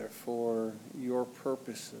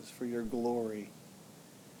purposes, for your glory.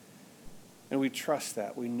 And we trust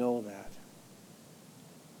that. We know that.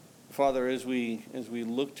 Father, as we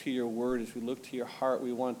look to your word, as we look to your heart,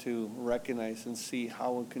 we want to recognize and see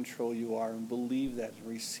how in control you are and believe that and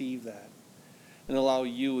receive that. And allow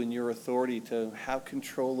you and your authority to have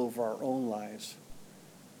control over our own lives.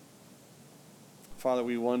 Father,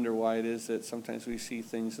 we wonder why it is that sometimes we see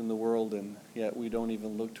things in the world and yet we don't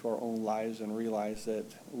even look to our own lives and realize that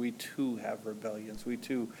we too have rebellions. We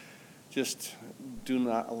too just do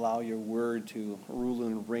not allow your word to rule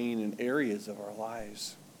and reign in areas of our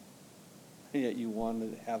lives. And yet you want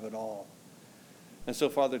to have it all. And so,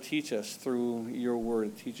 Father, teach us through your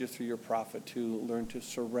word, teach us through your prophet to learn to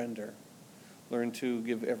surrender, learn to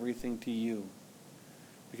give everything to you.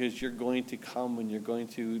 Because you're going to come and you're going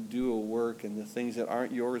to do a work, and the things that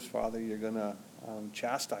aren't yours, Father, you're going to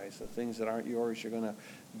chastise. The things that aren't yours, you're going to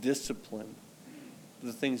discipline.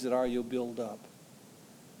 The things that are, you'll build up.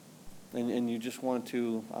 And you just want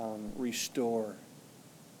to restore.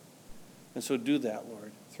 And so do that,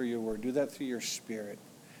 Lord, through your word. Do that through your spirit.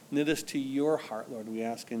 Knit us to your heart, Lord, we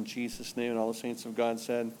ask in Jesus' name. And all the saints of God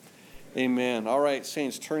said, amen. All right,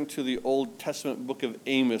 saints, turn to the Old Testament book of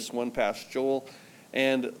Amos, one past Joel.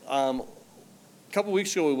 And a couple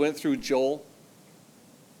weeks ago, we went through Joel.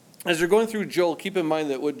 As we're going through Joel, keep in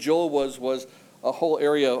mind that what Joel was a whole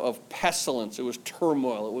area of pestilence. It was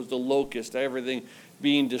turmoil. It was the locust, everything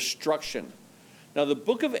being destruction. Now, the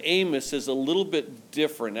book of Amos is a little bit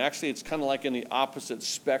different. Actually, it's kind of like in the opposite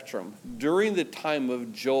spectrum. During the time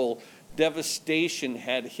of Joel, devastation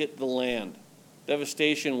had hit the land.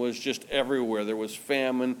 Devastation was just everywhere. There was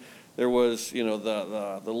famine. There was,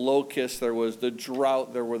 the locust. There was the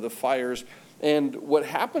drought. There were the fires. And what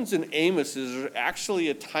happens in Amos is actually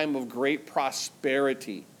a time of great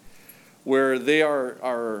prosperity, where they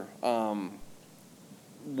are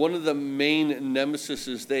one of the main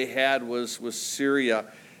nemesis they had was Syria.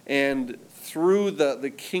 And through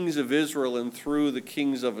the kings of Israel and through the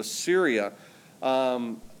kings of Assyria,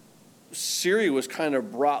 Syria was kind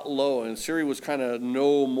of brought low, and Syria was kind of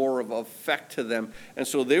no more of an effect to them. And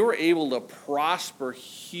so they were able to prosper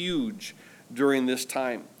huge during this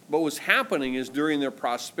time. What was happening is during their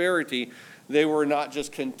prosperity, they were not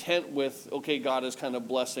just content with, okay, God is kind of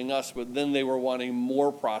blessing us, but then they were wanting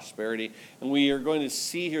more prosperity. And we are going to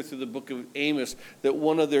see here through the book of Amos that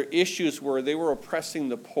one of their issues were they were oppressing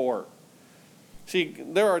the poor. See,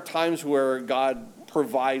 there are times where God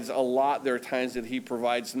provides a lot. There are times that he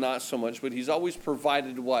provides not so much, but he's always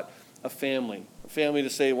provided what? A family. A family to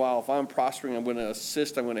say, wow, if I'm prospering, I'm going to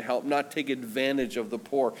assist, I'm going to help, not take advantage of the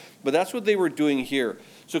poor. But that's what they were doing here.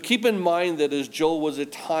 So keep in mind that as Joel was a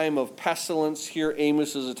time of pestilence, here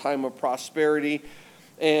Amos is a time of prosperity.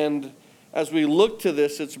 And as we look to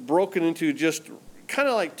this, it's broken into just kind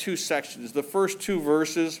of like two sections. The first two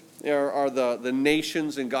verses are the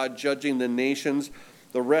nations and God judging the nations.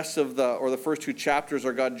 The rest of the first two chapters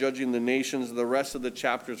are God judging the nations. The rest of the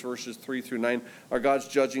chapters, verses 3 through 9, are God's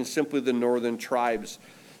judging simply the northern tribes.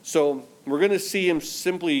 So we're going to see him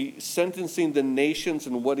simply sentencing the nations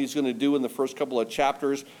and what he's going to do in the first couple of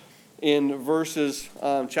chapters. In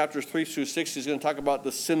chapters 3 through 6, he's going to talk about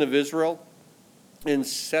the sin of Israel. In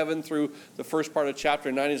 7 through the first part of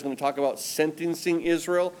chapter 9, he's going to talk about sentencing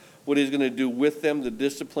Israel, what he's going to do with them, the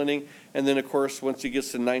disciplining. And then, of course, once he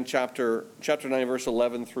gets to chapter 9, verse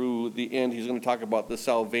 11 through the end, he's going to talk about the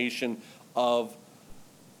salvation of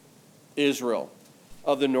Israel,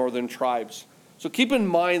 of the northern tribes. So keep in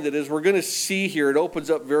mind that as we're going to see here, it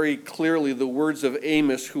opens up very clearly the words of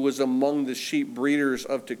Amos, who was among the sheep breeders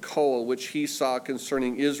of Tekoa, which he saw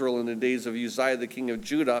concerning Israel in the days of Uzziah, the king of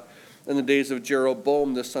Judah, in the days of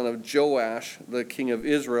Jeroboam, the son of Joash, the king of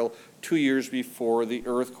Israel, 2 years before the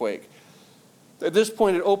earthquake. At this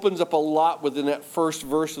point, it opens up a lot within that first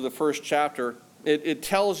verse of the first chapter. It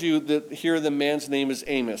tells you that here the man's name is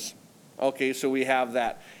Amos. Okay, so we have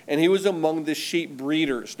that. And he was among the sheep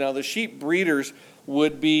breeders. Now, the sheep breeders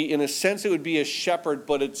would be, in a sense, it would be a shepherd,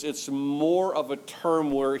 but it's more of a term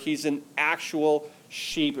where he's an actual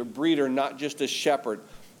sheep, a breeder, not just a shepherd.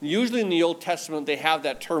 Usually in the Old Testament, they have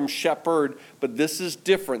that term shepherd, but this is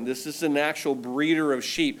different. This is an actual breeder of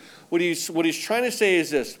sheep. What he's trying to say is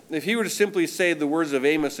this. If he were to simply say the words of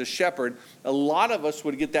Amos, a shepherd, a lot of us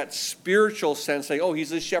would get that spiritual sense, like, oh,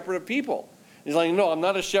 he's a shepherd of people. He's like, no, I'm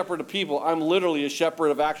not a shepherd of people. I'm literally a shepherd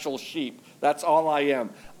of actual sheep. That's all I am.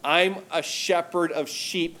 I'm a shepherd of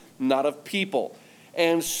sheep, not of people.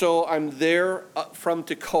 And so I'm there from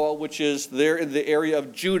Tekoa, which is there in the area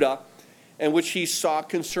of Judah, and which he saw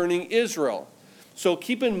concerning Israel. So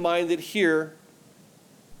keep in mind that here,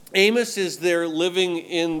 Amos is there living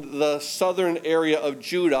in the southern area of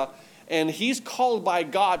Judah, And he's called by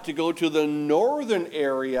God to go to the northern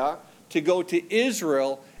area, to go to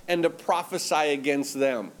Israel, and to prophesy against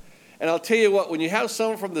them. And I'll tell you what, when you have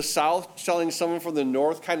someone from the south telling someone from the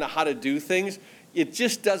north kind of how to do things, it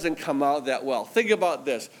just doesn't come out that well. Think about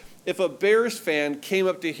this. If a Bears fan came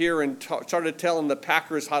up to here and started telling the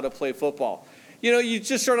Packers how to play football, you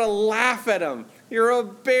just sort of laugh at them. You're a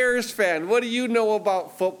Bears fan. What do you know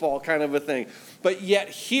about football, kind of a thing? But yet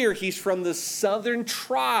here, he's from the southern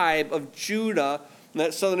tribe of Judah, in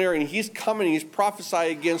that southern area, and he's coming, he's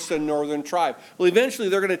prophesying against the northern tribe. Well, eventually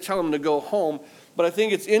they're going to tell him to go home, but I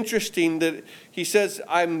think it's interesting that he says,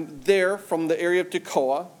 I'm there from the area of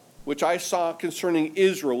Tekoa, which I saw concerning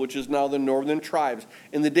Israel, which is now the northern tribes,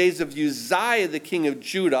 in the days of Uzziah, the king of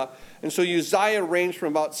Judah. And so Uzziah reigned from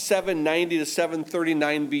about 790 to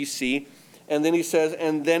 739 BC. And then he says,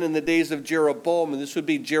 and then in the days of Jeroboam, and this would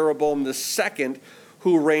be Jeroboam the second,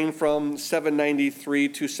 who reigned from 793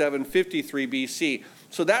 to 753 BC.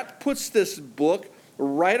 So that puts this book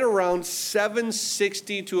right around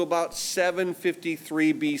 760 to about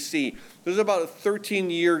 753 BC. There's about a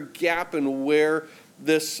 13-year gap in where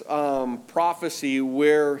this prophecy,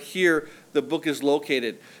 where here the book is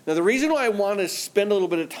located. Now, the reason why I want to spend a little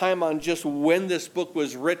bit of time on just when this book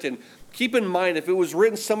was written, keep in mind, if it was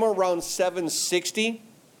written somewhere around 760,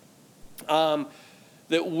 that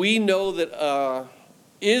we know that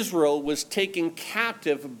Israel was taken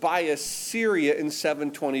captive by Assyria in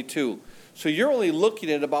 722. So you're only looking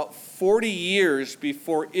at about 40 years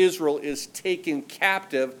before Israel is taken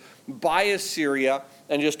captive by Assyria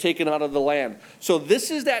and just taken out of the land. So this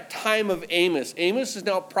is that time of Amos. Amos is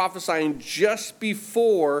now prophesying just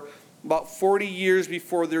before, about 40 years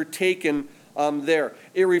before they're taken there.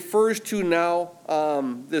 It refers to now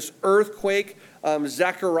this earthquake.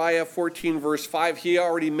 Zechariah 14 verse 5, he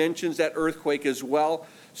already mentions that earthquake as well.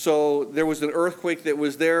 So there was an earthquake that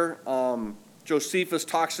was there. Josephus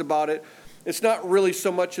talks about it. It's not really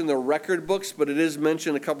so much in the record books, but it is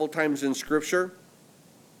mentioned a couple times in Scripture.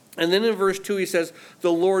 And then in verse 2 he says,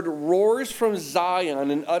 the Lord roars from Zion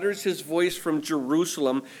and utters his voice from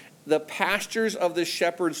Jerusalem. The pastures of the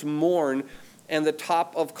shepherds mourn, and the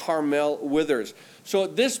top of Carmel withers. So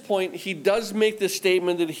at this point, he does make the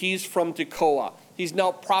statement that he's from Tekoa. He's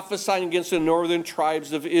now prophesying against the northern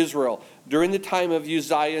tribes of Israel during the time of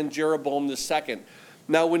Uzziah and Jeroboam II.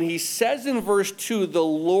 Now, when he says in verse 2, the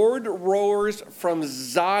Lord roars from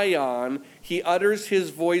Zion, he utters his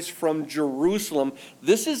voice from Jerusalem,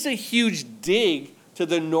 this is a huge dig to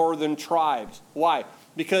the northern tribes. Why?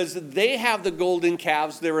 Because they have the golden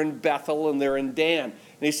calves. They're in Bethel and they're in Dan. And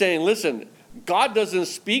he's saying, listen, God doesn't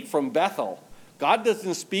speak from Bethel. God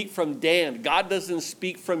doesn't speak from Dan. God doesn't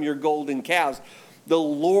speak from your golden calves. The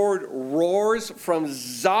Lord roars from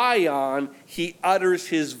Zion. He utters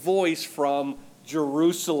his voice from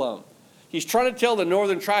Jerusalem. He's trying to tell the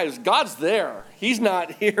northern tribes, God's there. He's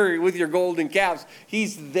not here with your golden calves.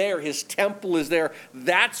 He's there. His temple is there.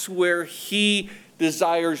 That's where he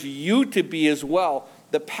desires you to be as well.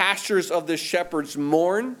 The pastures of the shepherds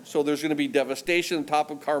mourn, so there's going to be devastation. The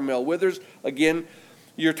top of Carmel withers. Again,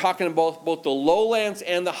 you're talking about both the lowlands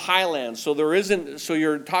and the highlands. So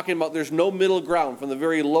you're talking about there's no middle ground from the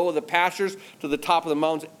very low of the pastures to the top of the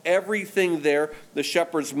mountains. Everything there, the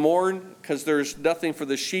shepherds mourn because there's nothing for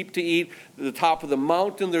the sheep to eat. At the top of the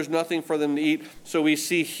mountain, there's nothing for them to eat. So we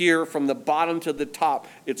see here from the bottom to the top,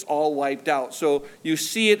 it's all wiped out. So you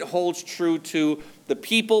see it holds true to the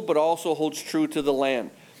people, but also holds true to the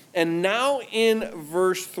land. And now in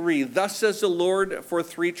verse 3, thus says the Lord, for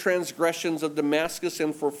 3 transgressions of Damascus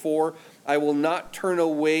and for 4, I will not turn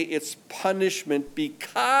away its punishment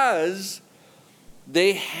because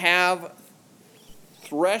they have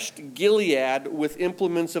threshed Gilead with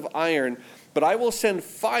implements of iron. But I will send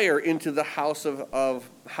fire into the house of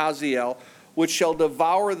Hazael, which shall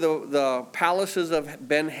devour the palaces of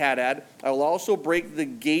Ben-Hadad. I will also break the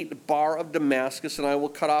gate bar of Damascus, and I will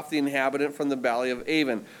cut off the inhabitant from the valley of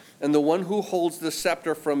Avon. And the one who holds the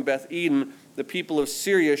scepter from Beth-Eden, the people of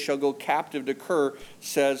Syria, shall go captive to Kir,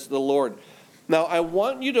 says the Lord. Now, I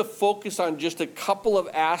want you to focus on just a couple of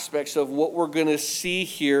aspects of what we're going to see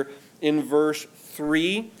here in verse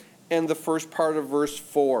 3 and the first part of verse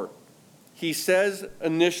 4. He says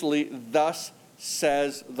initially, thus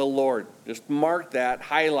says the Lord. Just mark that,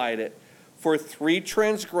 highlight it. For 3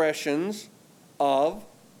 transgressions of,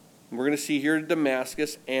 we're going to see here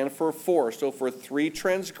Damascus, and for 4. So for 3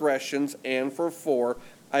 transgressions and for 4,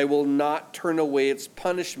 I will not turn away its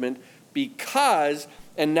punishment because,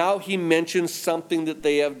 and now he mentions something that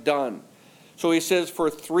they have done. So he says,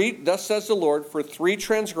 for 3, thus says the Lord, for 3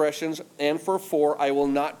 transgressions and for 4, I will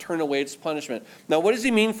not turn away its punishment. Now, what does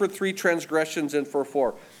he mean for 3 transgressions and for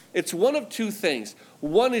 4? It's one of 2 things.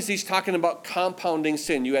 One is he's talking about compounding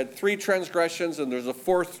sin. You had 3 transgressions and there's a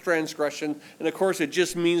 4th transgression. And of course, it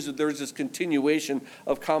just means that there's this continuation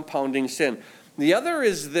of compounding sin. The other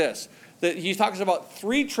is this, that he talks about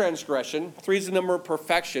 3 transgression. 3 is the number of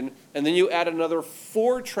perfection. And then you add another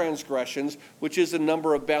 4 transgressions, which is the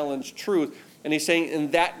number of balanced truth. And he's saying,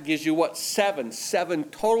 and that gives you what? 7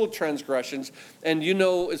 total transgressions. And you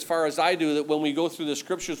know, as far as I do, that when we go through the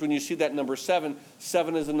scriptures, when you see that number 7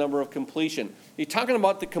 is the number of completion. He's talking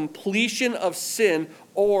about the completion of sin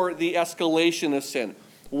or the escalation of sin.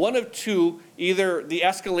 One of 2, either the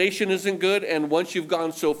escalation isn't good, and once you've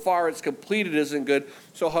gone so far, it's completed isn't good.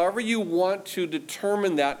 So however you want to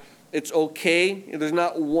determine that, it's okay. There's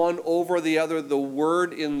not one over the other. The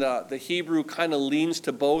word in the Hebrew kind of leans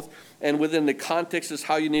to both. And within the context is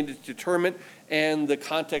how you need to determine it. And the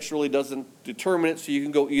context really doesn't determine it, so you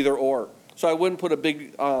can go either or. So I wouldn't put a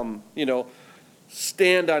big,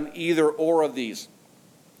 stand on either or of these.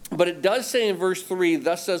 But it does say in verse 3,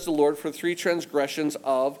 thus says the Lord, for 3 transgressions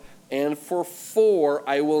of, and for 4,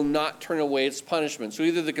 I will not turn away its punishment. So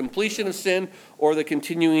either the completion of sin or the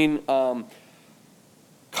continuing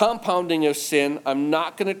compounding of sin, I'm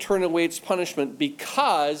not going to turn away its punishment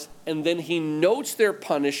because, and then he notes their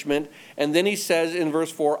punishment, and then he says in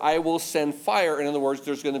verse 4, I will send fire. In other words,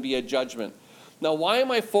 there's going to be a judgment. Now, why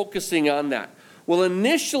am I focusing on that? Well,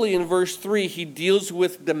 initially in verse 3, he deals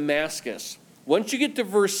with Damascus. Once you get to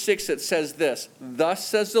verse 6, it says this, thus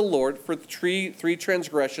says the Lord, for 3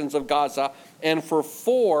 transgressions of Gaza, and for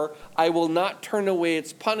 4, I will not turn away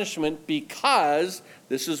its punishment because,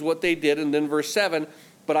 this is what they did, and then verse 7,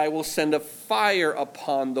 but I will send a fire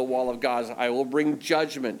upon the wall of Gaza. I will bring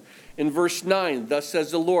judgment. In verse 9, thus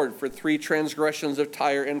says the Lord, for 3 transgressions of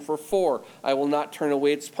Tyre, and for 4, I will not turn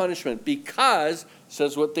away its punishment, because,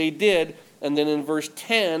 says what they did, and then in verse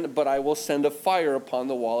 10, but I will send a fire upon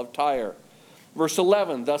the wall of Tyre. Verse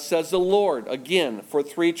 11, thus says the Lord, again, for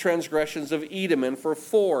 3 transgressions of Edom, and for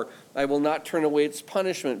 4, I will not turn away its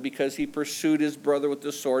punishment, because he pursued his brother with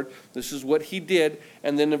the sword. This is what he did.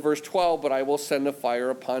 And then in verse 12, but I will send a fire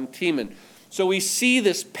upon Teman. So we see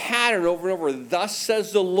this pattern over and over. Thus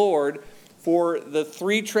says the Lord, for the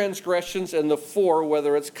 3 transgressions and the 4,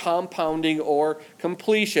 whether it's compounding or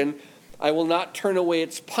completion, I will not turn away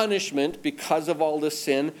its punishment because of all the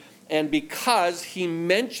sin. And because he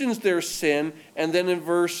mentions their sin, and then in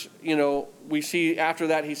verse, we see after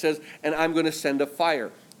that he says, and I'm going to send a fire.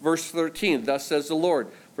 Verse 13, thus says the Lord,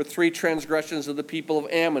 for 3 transgressions of the people of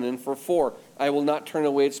Ammon, and for 4, I will not turn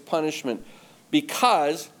away its punishment.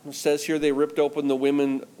 Because, it says here, they ripped open the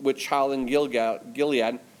women with child in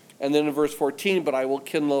Gilead. And then in verse 14, but I will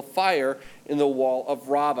kindle a fire in the wall of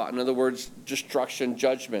Rabbah. In other words, destruction,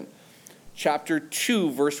 judgment. Chapter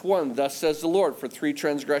 2, verse 1, thus says the Lord, for 3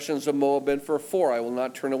 transgressions of Moab, and for 4, I will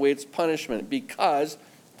not turn away its punishment. Because,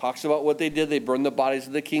 talks about what they did, they burned the bodies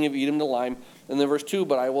of the king of Edom to lime. And then verse 2,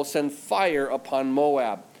 but I will send fire upon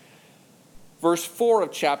Moab. Verse 4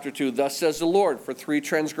 of chapter 2, thus says the Lord, for 3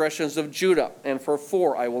 transgressions of Judah, and for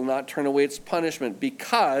 4, I will not turn away its punishment.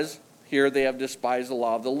 Because, here they have despised the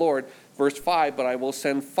law of the Lord. Verse 5, but I will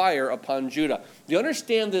send fire upon Judah. You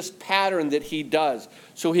understand this pattern that he does.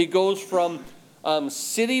 So he goes from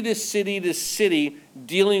city to city to city,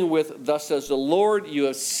 dealing with, thus says the Lord, you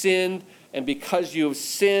have sinned, and because you have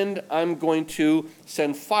sinned, I'm going to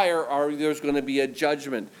send fire, or there's going to be a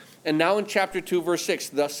judgment. And now in chapter 2, verse 6,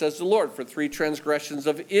 thus says the Lord, for 3 transgressions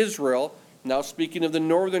of Israel, now speaking of the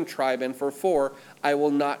northern tribe, and for 4, I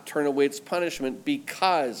will not turn away its punishment,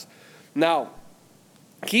 because. Now,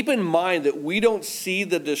 keep in mind that we don't see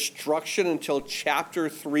the destruction until chapter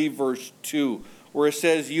 3, verse 2, where it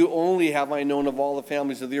says, you only have I known of all the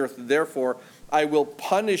families of the earth, therefore I will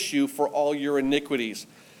punish you for all your iniquities.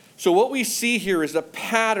 So what we see here is a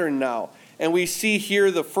pattern now. And we see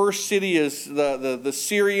here the first city is the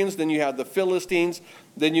Syrians, then you have the Philistines,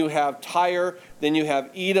 then you have Tyre, then you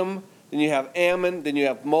have Edom, then you have Ammon, then you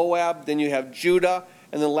have Moab, then you have Judah,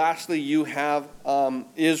 and then lastly you have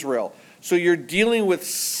Israel. So you're dealing with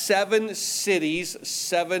 7 cities,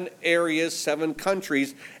 7 areas, 7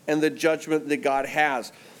 countries, and the judgment that God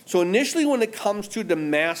has. So initially when it comes to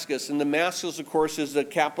Damascus, and Damascus, of course, is the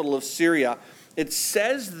capital of Syria, it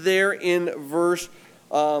says there in verse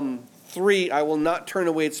 3, I will not turn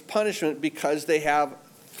away its punishment because they have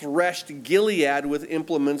threshed Gilead with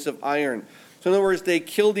implements of iron. So in other words, they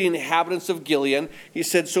killed the inhabitants of Gilead. He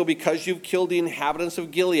said, so because you've killed the inhabitants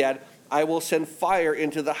of Gilead, I will send fire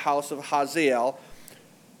into the house of Hazael.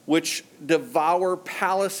 which devour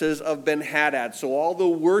palaces of Ben-Hadad. So all the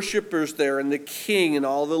worshipers there and the king and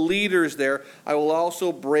all the leaders there, I will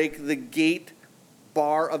also break the gate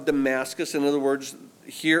bar of Damascus. In other words,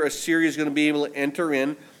 here Assyria is going to be able to enter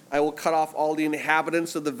in. I will cut off all the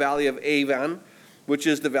inhabitants of the valley of Avan, which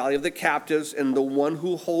is the valley of the captives, and the one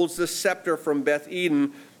who holds the scepter from Beth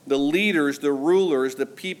Eden, the leaders, the rulers, the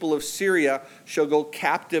people of Syria shall go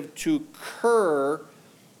captive to Kir.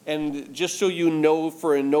 And just so you know,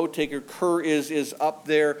 for a note taker, Kir is up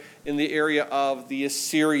there in the area of the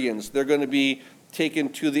Assyrians. They're going to be taken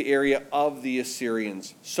to the area of the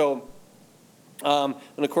Assyrians. So, and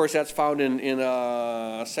of course, that's found in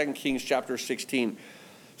 2 Kings chapter 16.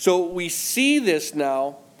 So we see this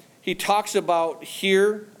now. He talks about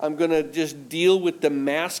here, I'm going to just deal with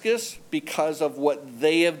Damascus because of what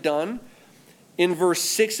they have done. In verse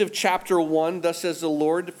 6 of chapter 1, thus says the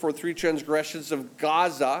Lord, for 3 transgressions of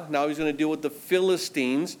Gaza. Now he's going to deal with the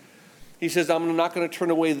Philistines. He says, I'm not going to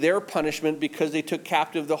turn away their punishment because they took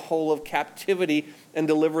captive the whole of captivity and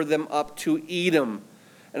delivered them up to Edom.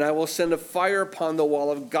 And I will send a fire upon the wall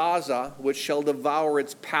of Gaza, which shall devour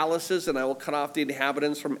its palaces, and I will cut off the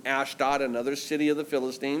inhabitants from Ashdod, another city of the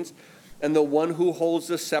Philistines, and the one who holds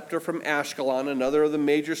the scepter from Ashkelon, another of the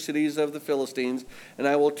major cities of the Philistines, and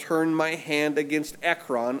I will turn my hand against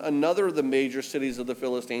Ekron, another of the major cities of the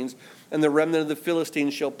Philistines, and the remnant of the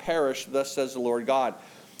Philistines shall perish, thus says the Lord God.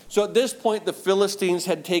 So at this point, the Philistines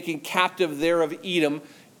had taken captive there of Edom.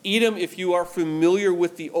 Edom, if you are familiar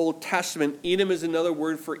with the Old Testament, Edom is another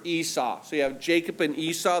word for Esau. So you have Jacob and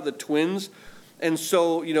Esau, the twins. And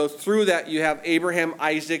so, through that you have Abraham,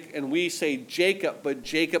 Isaac, and we say Jacob, but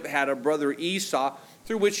Jacob had a brother Esau,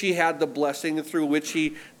 through which he had the blessing, and through which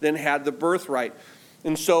he then had the birthright.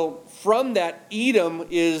 And so from that, Edom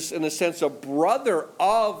is, in a sense, a brother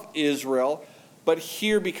of Israel. But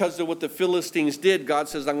here, because of what the Philistines did, God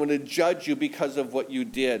says, I'm going to judge you because of what you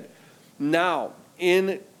did. Now,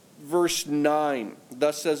 in verse 9,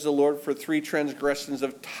 thus says the Lord, for 3 transgressions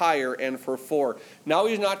of Tyre and for 4. Now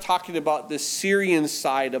he's not talking about the Syrian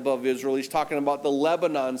side above Israel. He's talking about the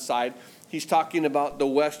Lebanon side. He's talking about the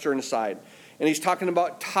western side. And he's talking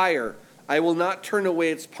about Tyre. I will not turn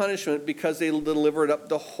away its punishment because they delivered up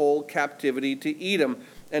the whole captivity to Edom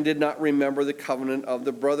and did not remember the covenant of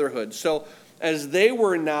the brotherhood. So as they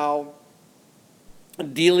were now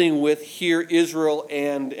dealing with here Israel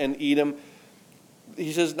and Edom,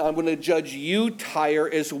 he says, I'm going to judge you, Tyre,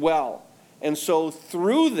 as well. And so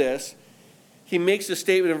through this, he makes a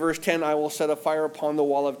statement in verse 10, I will set a fire upon the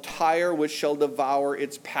wall of Tyre, which shall devour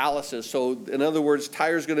its palaces. So in other words,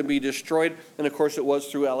 Tyre is going to be destroyed. And of course, it was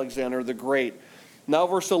through Alexander the Great. Now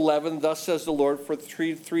verse 11, thus says the Lord, for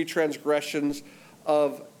three transgressions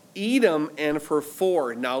of Edom and for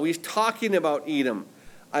 4. Now he's talking about Edom.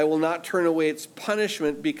 I will not turn away its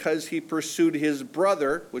punishment because he pursued his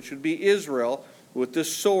brother, which would be Israel, with the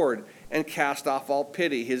sword, and cast off all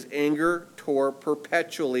pity. His anger tore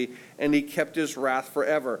perpetually, and he kept his wrath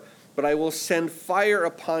forever. But I will send fire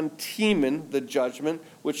upon Teman, the judgment,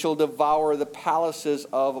 which shall devour the palaces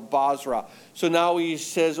of Bozrah. So now he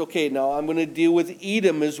says, okay, now I'm going to deal with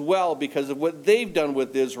Edom as well because of what they've done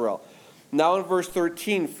with Israel. Now in verse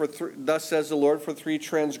 13, thus says the Lord, for 3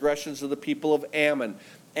 transgressions of the people of Ammon.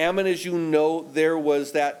 Ammon, as you know, there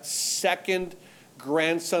was that second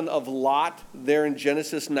grandson of Lot there in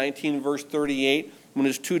Genesis 19 verse 38 when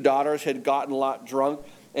his 2 daughters had gotten Lot drunk,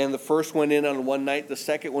 and the first went in on one night, the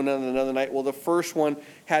second one on another night. Well, the first one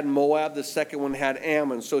had Moab, the second one had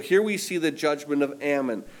Ammon. So here we see the judgment of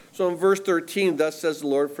Ammon. So in verse 13, thus says the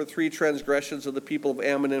Lord, for 3 transgressions of the people of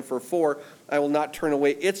Ammon and for 4, I will not turn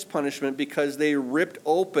away its punishment because they ripped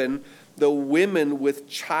open the women with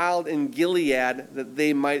child in Gilead that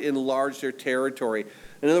they might enlarge their territory.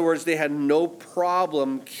 In other words, they had no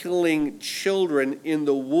problem killing children in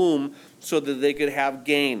the womb so that they could have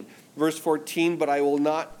gain. Verse 14, but I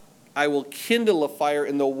will kindle a fire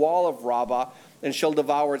in the wall of Rabbah, and shall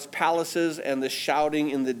devour its palaces, and the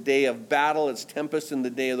shouting in the day of battle, its tempest in the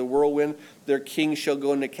day of the whirlwind. Their king shall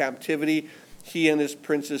go into captivity, he and his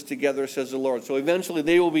princes together, says the Lord. So eventually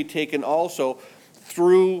they will be taken also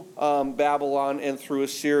through Babylon and through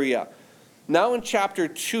Assyria. Now in chapter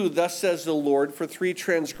 2, thus says the Lord, for 3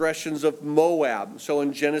 transgressions of Moab. So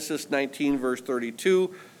in Genesis 19, verse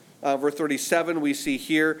 32, verse 37, we see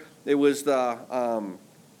here, it was the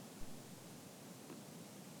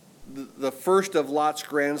first of Lot's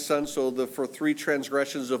grandsons, so for 3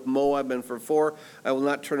 transgressions of Moab, and for 4, I will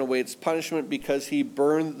not turn away its punishment, because he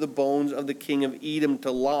burned the bones of the king of Edom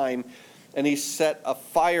to lime, and he set a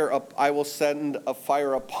fire up. I will send a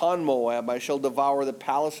fire upon Moab. I shall devour the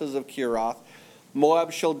palaces of Kirath,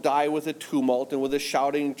 Moab shall die with a tumult and with a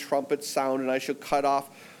shouting trumpet sound, and I shall cut off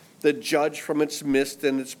the judge from its midst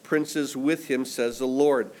and its princes with him, says the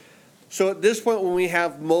Lord. So at this point when we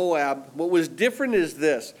have Moab, what was different is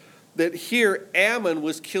this, that here Ammon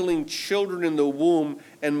was killing children in the womb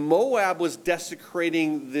and Moab was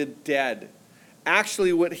desecrating the dead.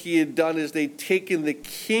 Actually, what he had done is they'd taken the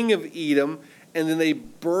king of Edom and then they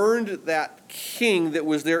burned that king that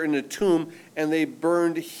was there in the tomb and they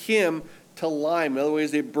burned him to lime. In other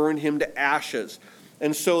words, they burned him to ashes.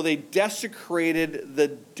 And so they desecrated the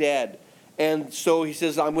dead. And so he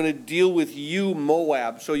says, I'm going to deal with you,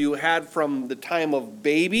 Moab. So you had from the time of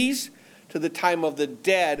babies to the time of the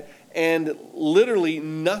dead, and literally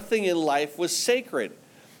nothing in life was sacred.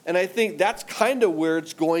 And I think that's kind of where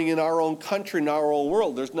it's going in our own country, in our own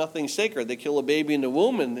world. There's nothing sacred. They kill a baby in the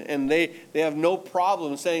womb, and they have no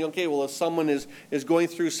problem saying, okay, well, if someone is going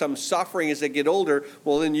through some suffering as they get older,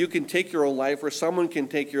 well, then you can take your own life, or someone can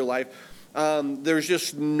take your life. There's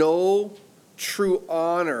just no true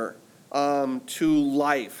honor to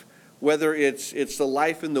life, whether it's the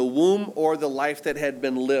life in the womb or the life that had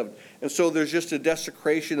been lived. And so there's just a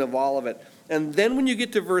desecration of all of it. And then when you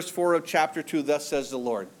get to verse 4 of chapter 2, thus says the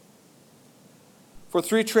Lord, for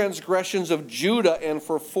 3 transgressions of Judah and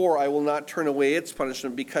for 4 I will not turn away its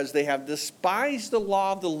punishment, because they have despised the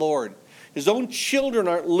law of the Lord. His own children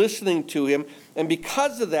aren't listening to him, and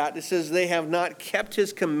because of that, it says they have not kept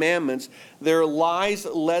his commandments. Their lies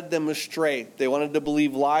led them astray. They wanted to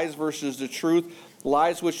believe lies versus the truth,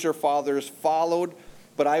 lies which their fathers followed.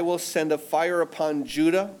 But I will send a fire upon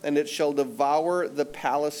Judah, and it shall devour the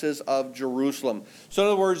palaces of Jerusalem. So in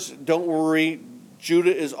other words, don't worry,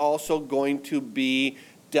 Judah is also going to be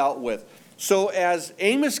dealt with. So as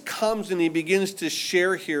Amos comes and he begins to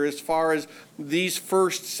share here as far as these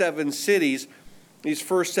first 7 cities, these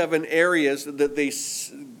first 7 areas that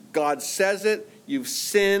God says it, you've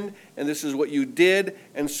sinned, and this is what you did,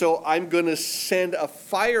 and so I'm going to send a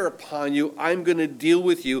fire upon you. I'm going to deal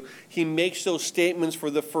with you. He makes those statements for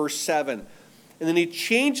the first 7. And then he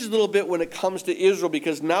changes a little bit when it comes to Israel,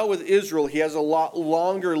 because now with Israel, he has a lot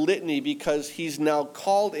longer litany, because he's now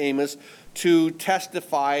called Amos to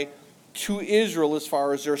testify to Israel as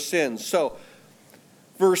far as their sins. So,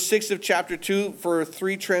 verse 6 of chapter 2, for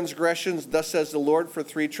 3 transgressions, thus says the Lord, for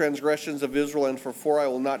 3 transgressions of Israel, and for 4 I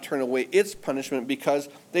will not turn away its punishment, because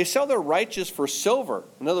they sell their righteous for silver.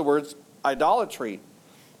 In other words, idolatry.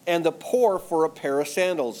 And the poor for a pair of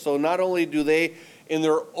sandals. So not only do they, in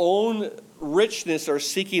their own richness, are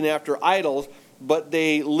seeking after idols, but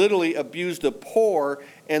they literally abuse the poor,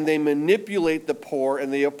 and they manipulate the poor,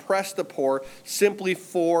 and they oppress the poor simply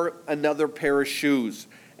for another pair of shoes.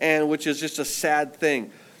 And which is just a sad thing.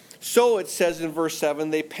 So it says in verse 7,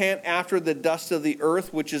 they pant after the dust of the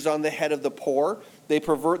earth, which is on the head of the poor. They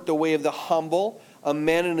pervert the way of the humble. A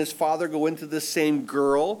man and his father go into the same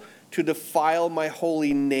girl to defile my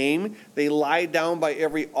holy name. They lie down by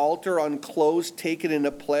every altar on clothes taken in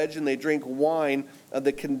a pledge, and they drink wine of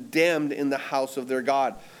the condemned in the house of their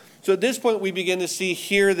God. So at this point, we begin to see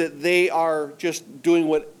here that they are just doing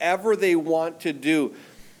whatever they want to do.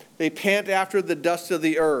 They pant after the dust of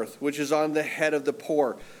the earth, which is on the head of the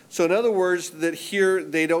poor. So in other words, that here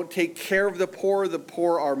they don't take care of the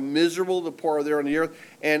poor are miserable, the poor are there on the earth,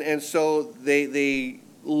 and so they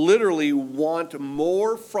literally want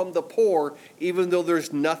more from the poor, even though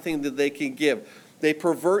there's nothing that they can give. They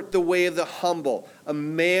pervert the way of the humble. A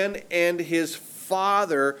man and his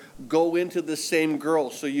father go into the same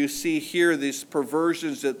girl. So you see here these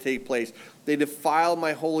perversions that take place. They defile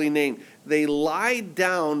my holy name. They lie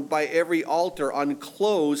down by every altar on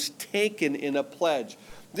clothes taken in a pledge.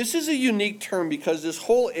 This is a unique term, because this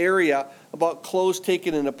whole area about clothes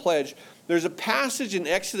taken in a pledge, there's a passage in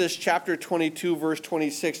Exodus chapter 22, verse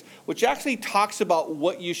 26, which actually talks about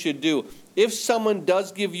what you should do. If someone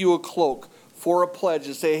does give you a cloak for a pledge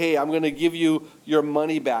and say, hey, I'm going to give you your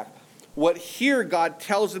money back, what here God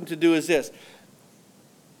tells them to do is this.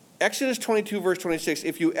 Exodus 22, verse 26,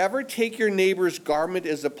 if you ever take your neighbor's garment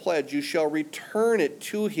as a pledge, you shall return it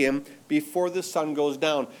to him before the sun goes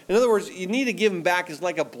down. In other words, you need to give him back as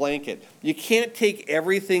like a blanket. You can't take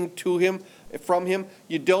everything from him.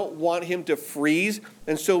 You don't want him to freeze.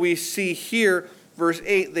 And so we see here, verse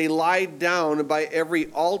 8, they lie down by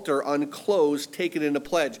every altar on clothes taken in a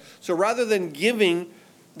pledge. So rather than giving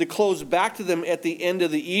the clothes back to them at the end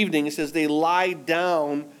of the evening, it says they lie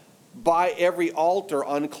down by every altar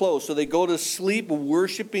on clothes. So they go to sleep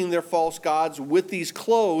worshiping their false gods with these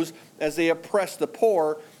clothes as they oppress the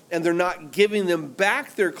poor, and they're not giving them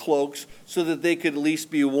back their cloaks so that they could at least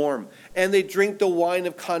be warm. And they drink the wine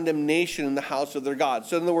of condemnation in the house of their God.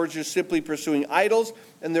 So in other words, you're simply pursuing idols,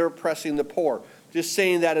 and they're oppressing the poor. just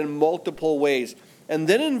saying that in multiple ways. And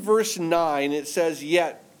then in verse 9, it says,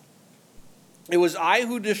 yet it was I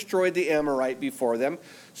who destroyed the Amorite before them.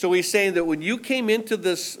 So he's saying that when you came into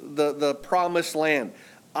the promised land,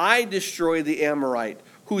 I destroyed the Amorite,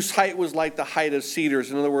 whose height was like the height of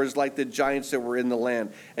cedars. In other words, like the giants that were in the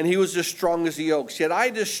land. And he was as strong as the oaks. Yet I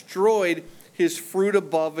destroyed his fruit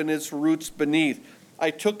above and its roots beneath.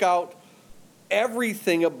 I took out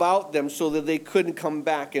everything about them so that they couldn't come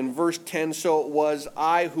back. In verse 10, so it was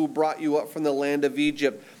I who brought you up from the land of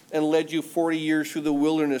Egypt and led you 40 years through the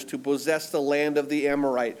wilderness to possess the land of the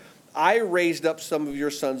Amorite. I raised up some of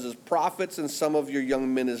your sons as prophets and some of your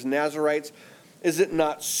young men as Nazirites. Is it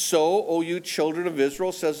not so, O you children of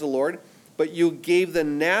Israel, says the Lord? But you gave the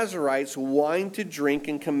Nazirites wine to drink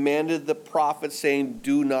and commanded the prophets, saying,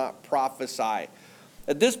 do not prophesy.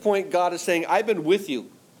 At this point, God is saying, I've been with you.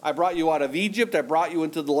 I brought you out of Egypt. I brought you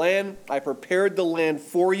into the land. I prepared the land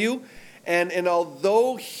for you. And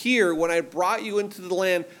although here, when I brought you into the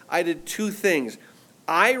land, I did two things.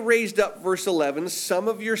 I raised up, verse 11, some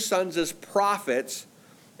of your sons as prophets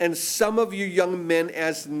and some of your young men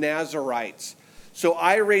as Nazirites. So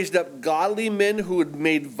I raised up godly men who had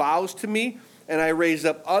made vows to me, and I raised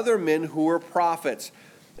up other men who were prophets.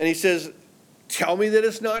 And he says, tell me that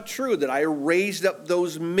it's not true, that I raised up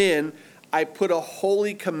those men. I put a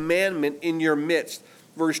holy commandment in your midst.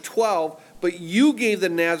 Verse 12, but you gave the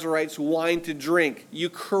Nazirites wine to drink. You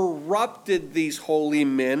corrupted these holy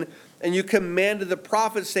men, and you commanded the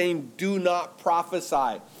prophets, saying, do not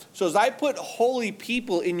prophesy. So as I put holy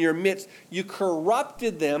people in your midst, you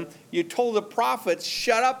corrupted them. You told the prophets,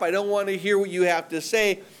 shut up, I don't want to hear what you have to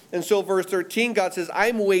say. And so verse 13, God says,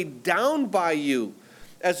 I'm weighed down by you,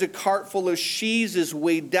 as a cart full of sheaves is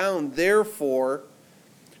weighed down. Therefore,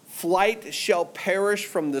 flight shall perish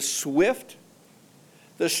from the swift.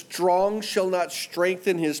 The strong shall not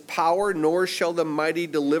strengthen his power, nor shall the mighty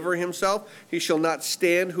deliver himself. He shall not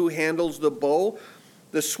stand who handles the bow.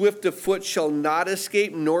 The swift of foot shall not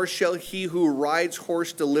escape, nor shall he who rides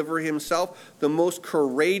horse deliver himself. The most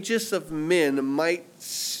courageous of men of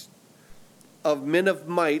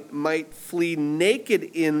might might flee naked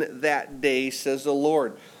in that day, says the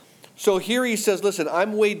Lord. So here he says, listen,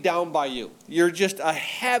 I'm weighed down by you. You're just a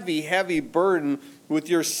heavy, heavy burden with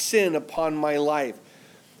your sin upon my life.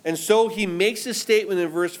 And so he makes a statement in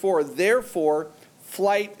verse 4, therefore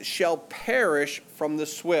flight shall perish from the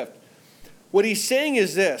swift. What he's saying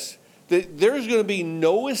is this, that there's going to be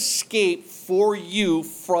no escape for you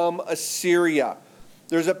from Assyria.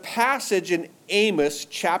 There's a passage in Amos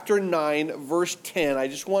chapter 9, verse 10. I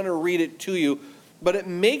just want to read it to you. But it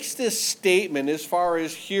makes this statement as far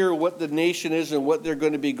as here what the nation is and what they're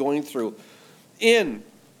going to be going through. In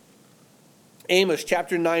Amos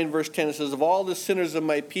chapter 9, verse 10, it says, of all the sinners of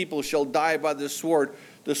my people shall die by the sword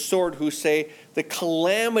who say, the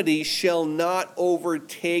calamity shall not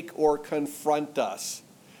overtake or confront us.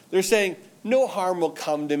 They're saying, no harm will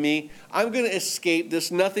come to me. I'm going to escape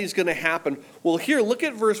this. Nothing's going to happen. Well, here, look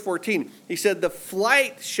at verse 14. He said, the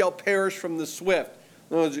flight shall perish from the swift.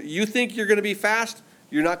 In other words, you think you're going to be fast?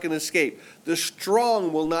 You're not going to escape. The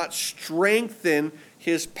strong will not strengthen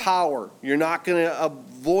his power. You're not going to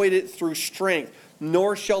avoid it through strength.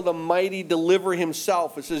 Nor shall the mighty deliver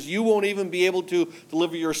himself. It says you won't even be able to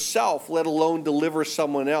deliver yourself, let alone deliver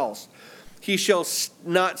someone else. He shall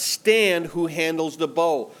not stand who handles the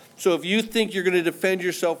bow. So if you think you're going to defend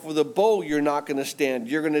yourself with a bow, you're not going to stand.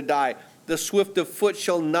 You're going to die. The swift of foot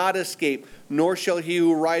shall not escape, nor shall he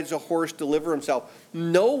who rides a horse deliver himself.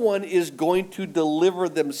 No one is going to deliver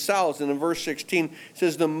themselves. And in verse 16, it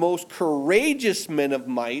says, the most courageous men of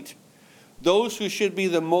might, those who should be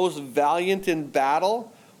the most valiant in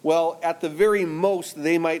battle, well, at the very most,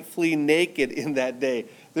 they might flee naked in that day.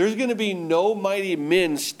 There's going to be no mighty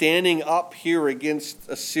men standing up here against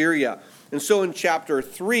Assyria. And so in chapter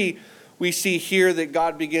 3, we see here that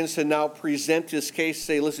God begins to now present his case,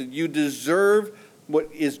 say, listen, you deserve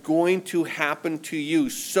what is going to happen to you.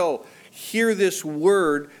 So hear this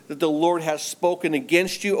word that the Lord has spoken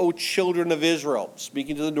against you, O children of Israel,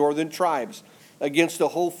 speaking to the northern tribes, against the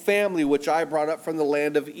whole family which I brought up from the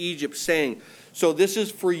land of Egypt, saying, so this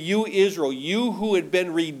is for you, Israel, you who had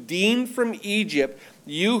been redeemed from Egypt,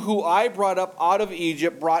 you who I brought up out of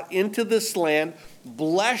Egypt, brought into this land,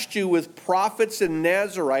 blessed you with prophets and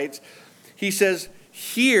Nazirites. He says,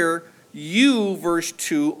 here, you, verse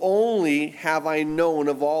 2, only have I known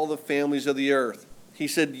of all the families of the earth. He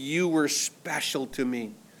said, you were special to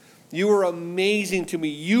me. You were amazing to me.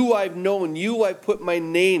 You I've known. You I've put my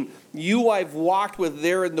name. You I've walked with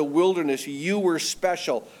there in the wilderness. You were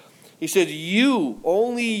special. He said, you,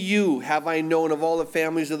 only you have I known of all the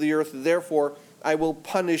families of the earth. Therefore, I will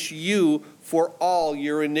punish you for all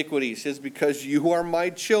your iniquities. He says, because you are my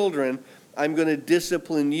children, I'm going to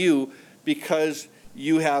discipline you because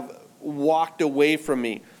you have walked away from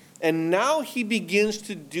me. And now he begins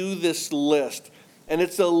to do this list. And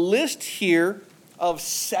it's a list here of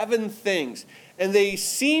 7 things. And they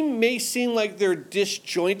may seem like they're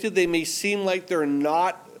disjointed. They may seem like they're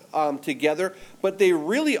not together, but they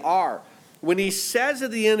really are. When he says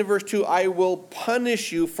at the end of verse 2, I will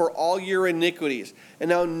punish you for all your iniquities. And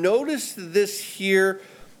now notice this here,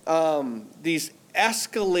 these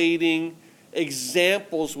escalating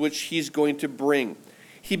examples which he's going to bring.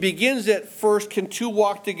 He begins at first, can 2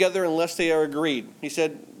 walk together unless they are agreed? He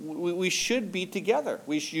said, we should be together.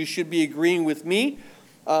 You should be agreeing with me.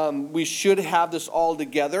 We should have this all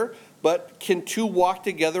together. But can 2 walk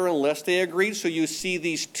together unless they agree? So you see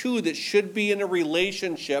these 2 that should be in a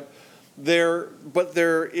relationship. Unless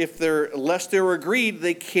they're agreed,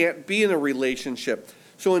 they can't be in a relationship.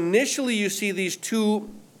 So initially you see these 2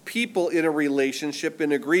 people in a relationship,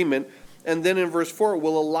 in agreement. And then in verse 4,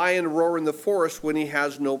 will a lion roar in the forest when he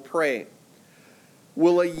has no prey?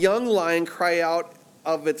 Will a young lion cry out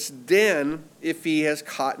of its den if he has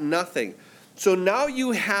caught nothing? So now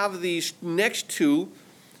you have these next 2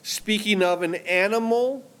 speaking of an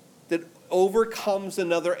animal that overcomes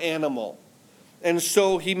another animal. And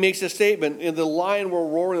so he makes a statement, the lion will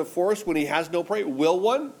roar in the forest when he has no prey. Will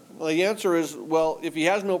one? Well, the answer is, well, if he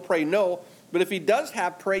has no prey, no. But if he does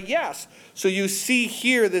have prey, yes. So you see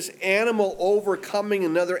here this animal overcoming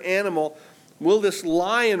another animal. Will this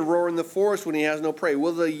lion roar in the forest when he has no prey?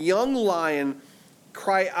 Will the young lion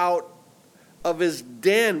cry out of his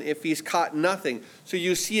den if he's caught nothing? So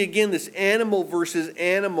you see again this animal versus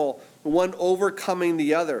animal, one overcoming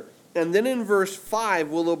the other. And then in verse 5,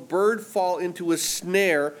 will a bird fall into a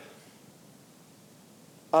snare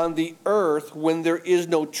on the earth when there is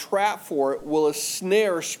no trap for it? Will a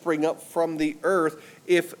snare spring up from the earth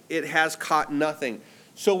if it has caught nothing?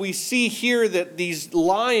 So we see here that these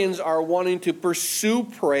lions are wanting to pursue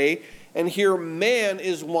prey, and here man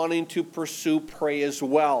is wanting to pursue prey as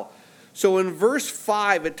well. So in verse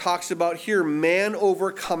 5, it talks about here man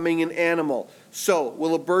overcoming an animal. So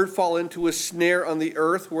will a bird fall into a snare on the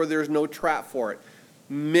earth where there's no trap for it?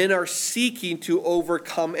 Men are seeking to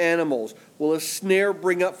overcome animals. Will a snare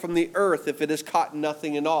bring up from the earth if it has caught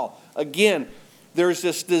nothing at all? Again, there's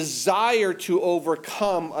this desire to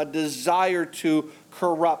overcome, a desire to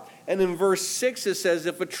corrupt. And in verse 6 it says,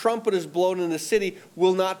 if a trumpet is blown in the city,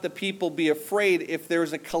 will not the people be afraid? If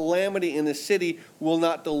there's a calamity in the city, will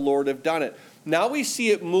not the Lord have done it? Now we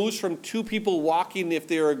see it moves from 2 people walking if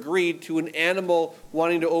they're agreed to an animal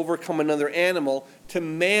wanting to overcome another animal, to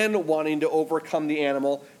man wanting to overcome the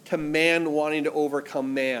animal, to man wanting to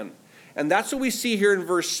overcome man. And that's what we see here in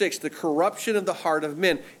verse 6. The corruption of the heart of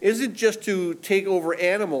men isn't just to take over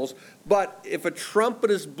animals, but if a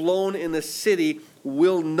trumpet is blown in the city,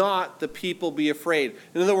 will not the people be afraid?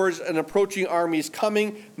 In other words, an approaching army is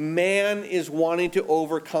coming. Man is wanting to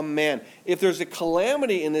overcome man. If there's a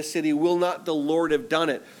calamity in the city, will not the Lord have done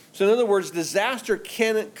it? So in other words, disaster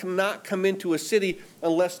cannot come into a city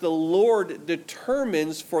unless the Lord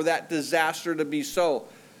determines for that disaster to be so.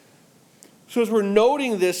 So as we're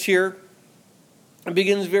noting this here, it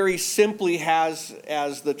begins very simply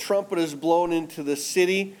as the trumpet is blown into the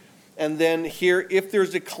city. And then here, if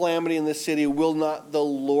there's a calamity in the city, will not the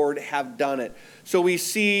Lord have done it? So we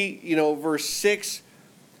see, verse 6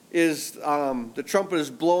 is the trumpet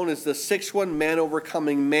is blown is the 6th one, man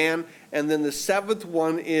overcoming man. And then the 7th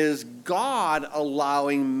one is God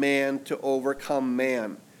allowing man to overcome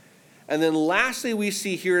man. And then lastly, we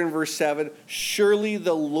see here in verse 7, surely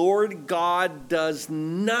the Lord God does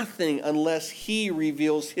nothing unless he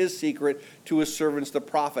reveals his secret to his servants, the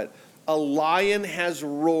prophet. A lion has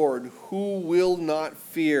roared, who will not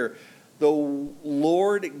fear? The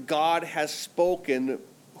Lord God has spoken,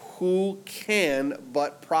 who can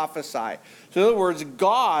but prophesy? So in other words,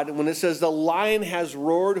 God, when it says the lion has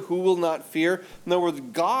roared, who will not fear? In other words,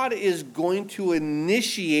 God is going to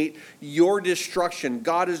initiate your destruction.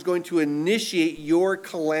 God is going to initiate your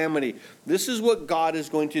calamity. This is what God is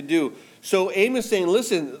going to do. So Amos is saying,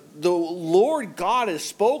 listen, the Lord God has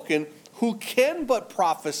spoken, who can but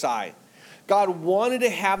prophesy? God wanted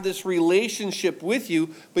to have this relationship with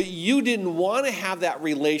you, but you didn't want to have that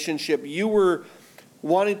relationship. You were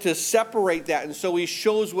wanting to separate that. And so he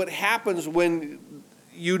shows what happens when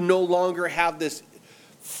you no longer have this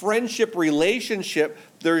friendship relationship.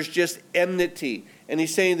 There's just enmity. And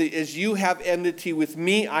he's saying that as you have enmity with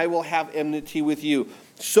me, I will have enmity with you.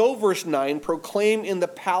 So verse 9, proclaim in the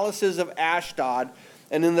palaces of Ashdod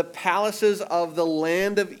and in the palaces of the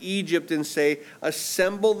land of Egypt, and say,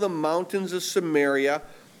 assemble the mountains of Samaria,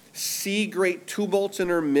 see great tumults in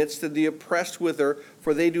her midst, and the oppressed with her,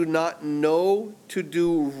 for they do not know to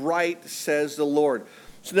do right, says the Lord.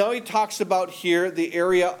 So now he talks about here the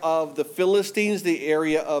area of the Philistines, the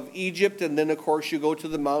area of Egypt, and then of course you go to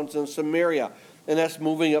the mountains of Samaria, and that's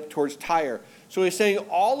moving up towards Tyre. So he's saying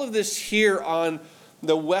all of this here on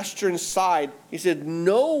the western side, he said,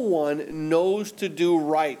 no one knows to do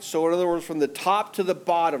right. So in other words, from the top to the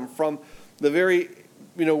bottom, from the very,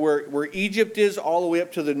 where Egypt is all the way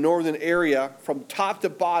up to the northern area, from top to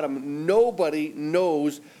bottom, nobody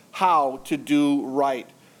knows how to do right.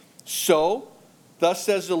 So, thus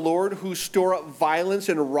says the Lord, who store up violence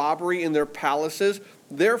and robbery in their palaces.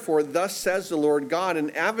 Therefore, thus says the Lord God, an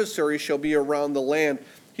adversary shall be around the land.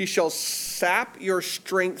 He shall sap your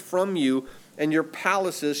strength from you, and your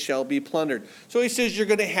palaces shall be plundered. So he says you're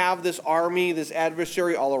going to have this army, this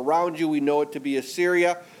adversary all around you. We know it to be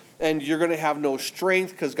Assyria. And you're going to have no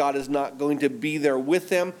strength because God is not going to be there with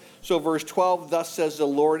them. So verse 12, thus says the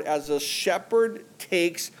Lord, as a shepherd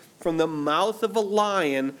takes from the mouth of a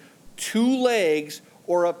lion 2 legs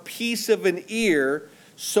or a piece of an ear,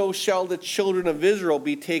 so shall the children of Israel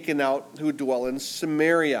be taken out who dwell in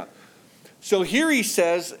Samaria. So here he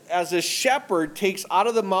says, as a shepherd takes out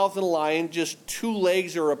of the mouth of a lion just 2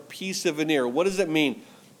 legs or a piece of an ear. What does it mean?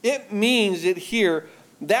 It means that here,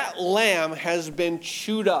 that lamb has been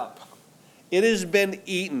chewed up. It has been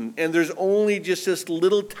eaten, and there's only just this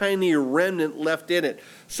little tiny remnant left in it.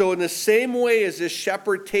 So in the same way as this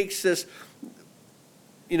shepherd takes this,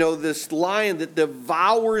 this lion that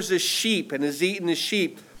devours a sheep and has eaten the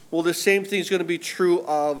sheep, well, the same thing is going to be true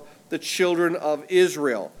of the children of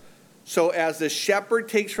Israel. So as the shepherd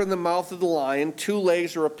takes from the mouth of the lion 2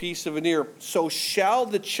 legs or a piece of an ear, so shall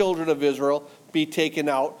the children of Israel be taken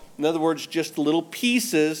out. In other words, just little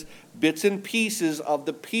pieces, bits and pieces of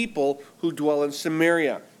the people who dwell in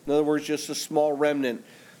Samaria. In other words, just a small remnant.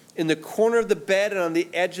 In the corner of the bed and on the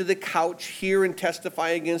edge of the couch, hear and testify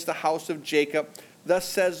against the house of Jacob. Thus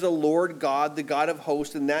says the Lord God, the God of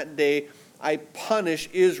hosts, in that day I punish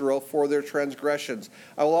Israel for their transgressions.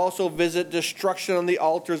 I will also visit destruction on the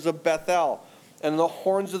altars of Bethel, and the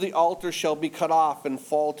horns of the altar shall be cut off and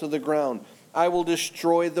fall to the ground. I will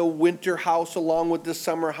destroy the winter house along with the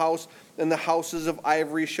summer house, and the houses of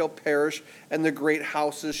ivory shall perish, and the great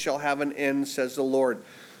houses shall have an end, says the Lord.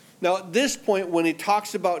 Now at this point, when he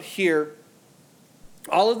talks about here,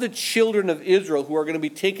 all of the children of Israel who are going to be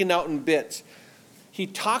taken out in bits, he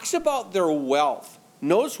talks about their wealth.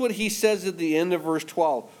 Notice what he says at the end of verse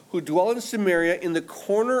 12. Who dwell in Samaria in the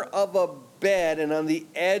corner of a bed and on the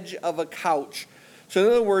edge of a couch. So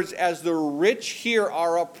in other words, as the rich here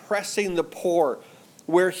are oppressing the poor,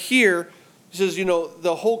 where here, he says,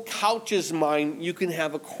 the whole couch is mine, you can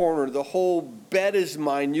have a corner. The whole bed is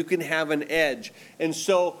mine, you can have an edge. And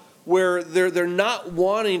so where they're not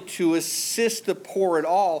wanting to assist the poor at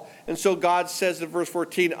all. And so God says in verse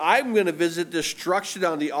 14, I'm going to visit destruction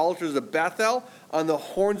on the altars of Bethel. On the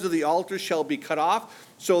horns of the altar shall be cut off.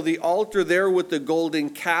 So the altar there with the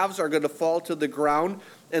golden calves are going to fall to the ground.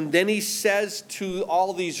 And then he says to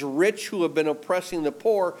all these rich who have been oppressing the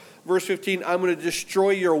poor, verse 15, I'm going to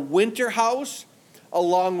destroy your winter house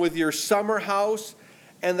along with your summer house,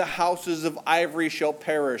 and the houses of ivory shall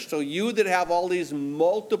perish. So you that have all these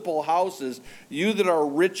multiple houses, you that are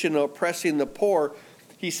rich and oppressing the poor,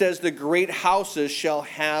 he says the great houses shall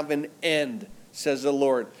have an end, says the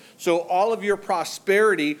Lord. So all of your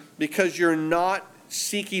prosperity, because you're not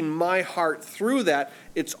seeking my heart through that,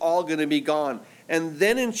 it's all going to be gone. And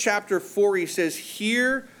then in chapter 4, he says,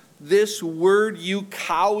 hear this word, you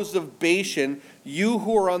cows of Bashan, you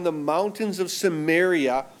who are on the mountains of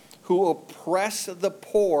Samaria, who oppress the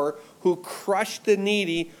poor, who crush the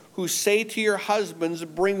needy, who say to your husbands,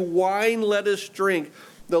 bring wine, let us drink.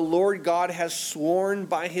 The Lord God has sworn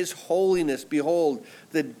by his holiness, behold,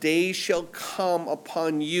 the day shall come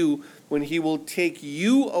upon you when he will take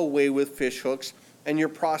you away with fishhooks, and your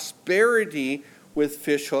prosperity with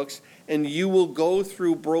fishhooks, and you will go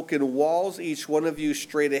through broken walls, each one of you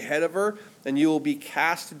straight ahead of her, and you will be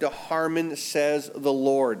cast into Harmon, says the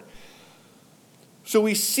Lord. So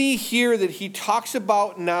we see here that he talks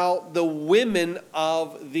about now the women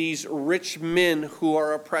of these rich men who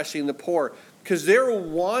are oppressing the poor, because they're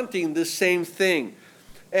wanting the same thing.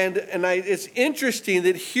 And it's interesting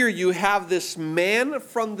that here you have this man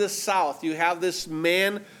from the south, you have this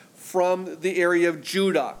man from the area of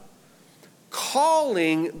Judah,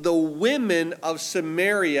 calling the women of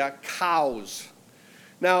Samaria cows.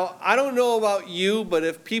 Now, I don't know about you, but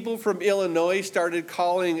if people from Illinois started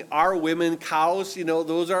calling our women cows,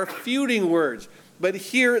 those are feuding words. But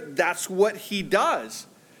here, that's what he does.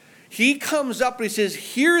 He comes up and he says,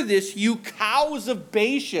 hear this, you cows of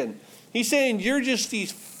Bashan. He's saying, you're just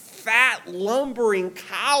these fat, lumbering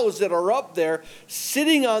cows that are up there,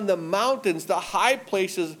 sitting on the mountains, the high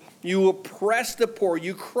places. You oppress the poor.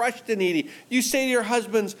 You crush the needy. You say to your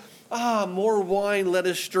husbands, more wine, let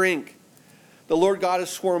us drink. The Lord God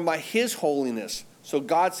has sworn by his holiness. So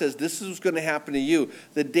God says, this is what's going to happen to you.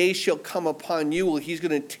 The day shall come upon you. Well, he's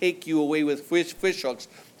going to take you away with fish hooks.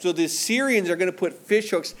 So the Assyrians are going to put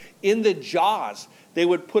fish hooks in the jaws. They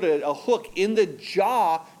would put a hook in the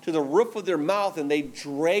jaw to the roof of their mouth, and they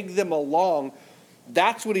drag them along.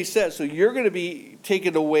 That's what he says. So you're going to be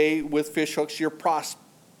taken away with fish hooks. Your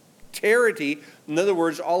posterity, in other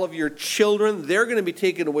words, all of your children, they're going to be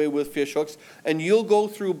taken away with fish hooks, and you'll go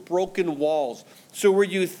through broken walls. So where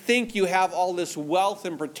you think you have all this wealth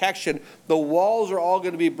and protection, the walls are all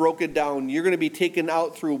going to be broken down. You're going to be taken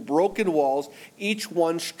out through broken walls, each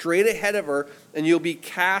one straight ahead of her, and you'll be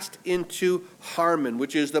cast into Harmon,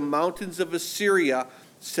 which is the mountains of Assyria,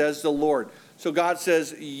 says the Lord. So God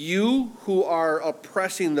says, you who are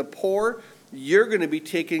oppressing the poor, you're going to be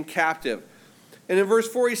taken captive. And in verse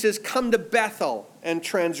 4, he says, come to Bethel and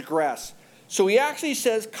transgress. So he actually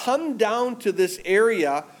says, come down to this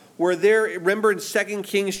area where there, remember in 2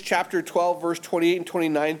 Kings chapter 12, verse 28 and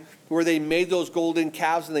 29, where they made those golden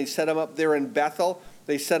calves and they set them up there in Bethel.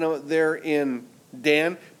 They set them up there in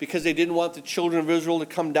Dan because they didn't want the children of Israel to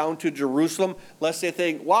come down to Jerusalem, lest they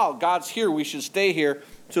think, wow, God's here, we should stay here.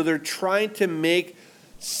 So they're trying to make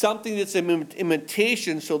something that's an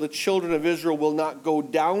imitation so the children of Israel will not go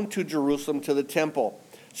down to Jerusalem to the temple.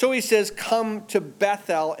 So he says, come to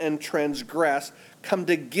Bethel and transgress. Come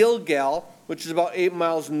to Gilgal, which is about 8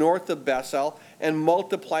 miles north of Bethel, and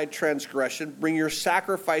multiply transgression. Bring your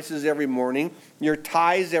sacrifices every morning, your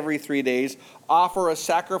tithes every 3 days. Offer a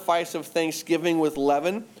sacrifice of thanksgiving with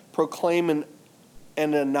leaven. Proclaim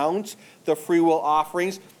and announce the freewill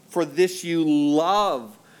offerings. For this you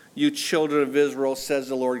love, you children of Israel, says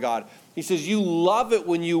the Lord God. He says, you love it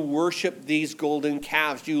when you worship these golden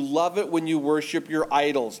calves. You love it when you worship your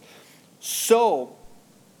idols. So,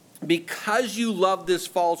 because you love this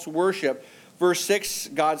false worship, verse 6,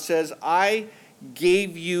 God says, I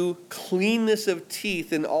gave you cleanness of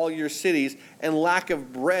teeth in all your cities and lack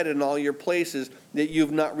of bread in all your places, that you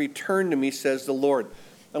have not returned to me, says the Lord.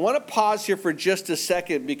 I want to pause here for just a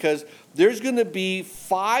second because there's going to be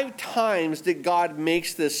 5 times that God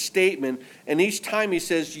makes this statement, and each time he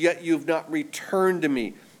says, yet you've not returned to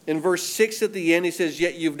me. In verse 6 at the end, he says,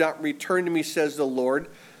 yet you've not returned to me, says the Lord.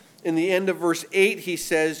 In the end of verse 8, he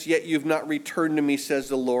says, yet you've not returned to me, says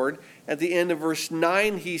the Lord. At the end of verse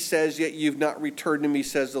 9, he says, yet you've not returned to me,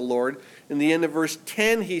 says the Lord. In the end of verse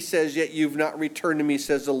 10, he says, yet you've not returned to me,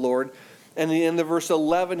 says the Lord. And in the end of verse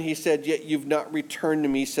 11, he said, yet you've not returned to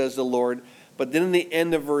me, says the Lord. But then in the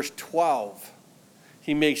end of verse 12,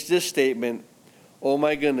 he makes this statement, oh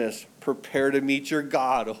my goodness, prepare to meet your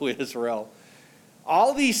God, O Israel.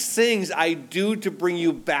 All these things I do to bring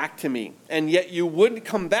you back to me, and yet you wouldn't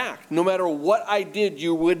come back. No matter what I did,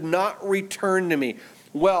 you would not return to me.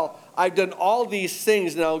 Well, I've done all these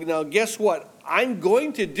things. Now guess what? I'm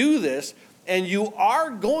going to do this, and you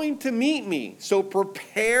are going to meet me. So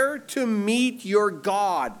prepare to meet your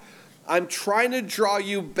God. I'm trying to draw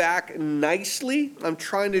you back nicely. I'm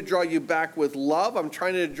trying to draw you back with love. I'm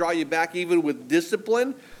trying to draw you back even with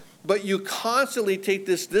discipline. But you constantly take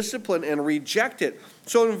this discipline and reject it.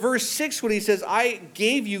 So in verse 6, when he says, I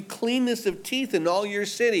gave you cleanness of teeth in all your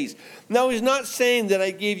cities. Now, he's not saying that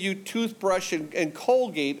I gave you toothbrush and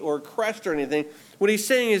Colgate or Crest or anything. What he's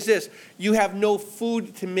saying is this, you have no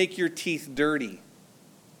food to make your teeth dirty.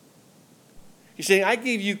 He's saying, I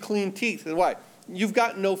gave you clean teeth. And why? You've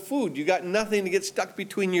got no food. You've got nothing to get stuck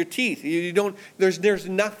between your teeth. There's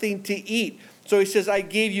nothing to eat. So he says, I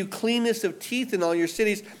gave you cleanness of teeth in all your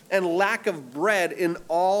cities and lack of bread in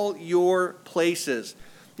all your places.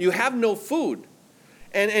 You have no food.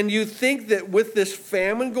 And you think that with this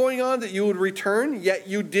famine going on that you would return, yet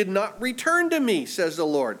you did not return to me, says the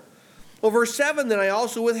Lord. Well, verse 7, then I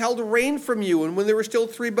also withheld rain from you, and when there were still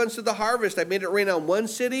 3 months of the harvest, I made it rain on one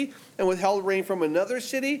city and withheld rain from another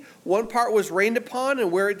city. One part was rained upon,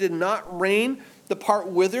 and where it did not rain, the part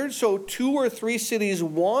withered. So 2 or 3 cities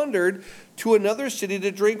wandered to another city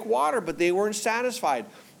to drink water, but they weren't satisfied.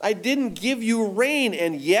 I didn't give you rain,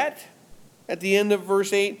 and yet, at the end of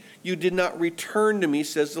verse 8, you did not return to me,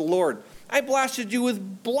 says the Lord. I blasted you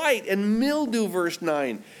with blight and mildew, verse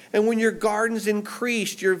 9. And when your gardens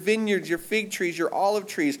increased, your vineyards, your fig trees, your olive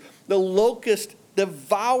trees, the locust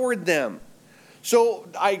devoured them. So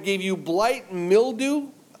I gave you blight and mildew.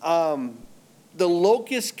 The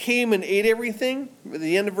locust came and ate everything. At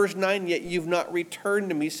the end of verse 9, yet you've not returned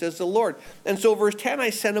to me, says the Lord. And so verse 10, I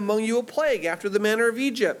sent among you a plague after the manner of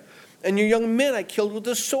Egypt. And your young men I killed with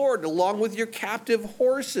the sword, along with your captive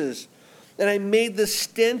horses. And I made the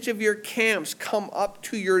stench of your camps come up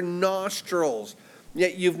to your nostrils.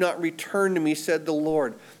 Yet you've not returned to me, said the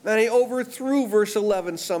Lord. And I overthrew, verse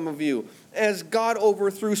 11, some of you, as God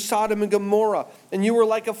overthrew Sodom and Gomorrah. And you were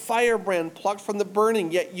like a firebrand plucked from the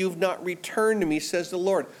burning, yet you've not returned to me, says the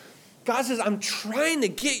Lord. God says, I'm trying to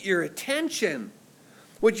get your attention.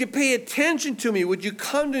 Would you pay attention to me? Would you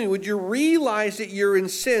come to me? Would you realize that you're in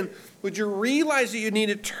sin? Would you realize that you need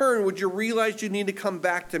to turn? Would you realize you need to come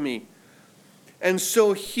back to me? And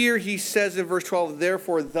so here he says in verse 12,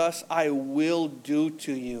 therefore thus I will do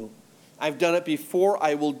to you. I've done it before,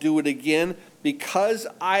 I will do it again. Because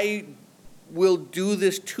I will do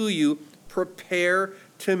this to you, prepare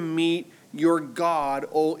to meet your God,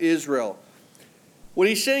 O Israel. What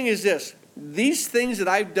he's saying is this: these things that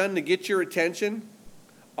I've done to get your attention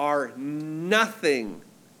are nothing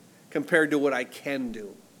compared to what I can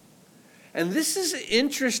do. And this is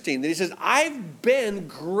interesting that he says, I've been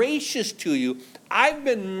gracious to you. I've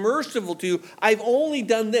been merciful to you. I've only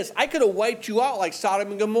done this. I could have wiped you out like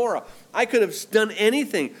Sodom and Gomorrah. I could have done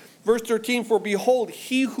anything. Verse 13, for behold,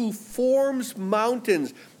 he who forms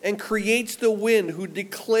mountains and creates the wind, who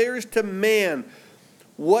declares to man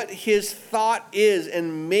what his thought is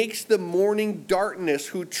and makes the morning darkness,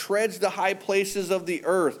 who treads the high places of the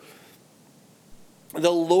earth. The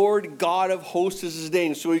Lord God of hosts is his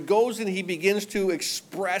name. So he goes and he begins to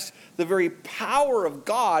express the very power of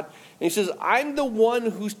God. And he says, I'm the one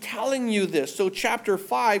who's telling you this. So chapter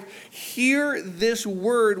 5, hear this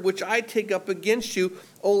word which I take up against you,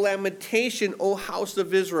 O lamentation, O house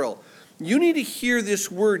of Israel. You need to hear this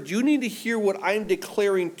word. You need to hear what I'm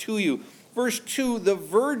declaring to you. Verse 2, the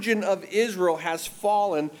virgin of Israel has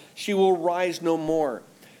fallen. She will rise no more.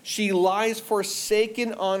 She lies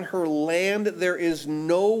forsaken on her land. There is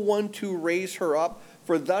no one to raise her up.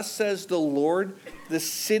 For thus says the Lord, the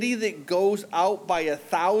city that goes out by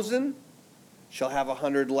 1,000 shall have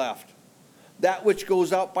 100 left. That which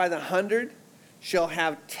goes out by the 100 shall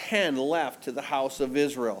have 10 left to the house of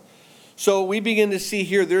Israel. So we begin to see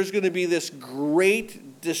here there's going to be this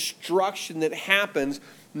great destruction that happens.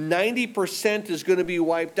 90% is going to be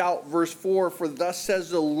wiped out. Verse 4, for thus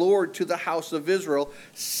says the Lord to the house of Israel,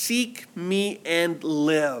 seek me and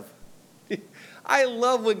live. I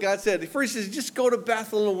love what God said. First he says, just go to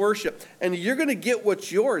Bethel and worship, and you're going to get what's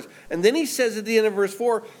yours. And then he says at the end of verse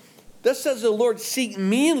 4, thus says the Lord, seek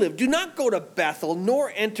me and live. Do not go to Bethel,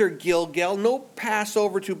 nor enter Gilgal, no pass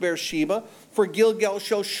over to Beersheba, for Gilgal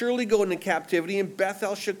shall surely go into captivity, and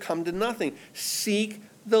Bethel shall come to nothing. Seek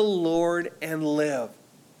the Lord and live.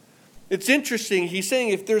 It's interesting. He's saying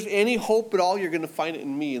if there's any hope at all, you're going to find it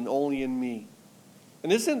in me and only in me.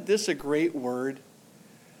 And isn't this a great word?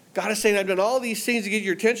 God is saying, I've done all these things to get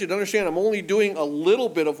your attention. Understand, I'm only doing a little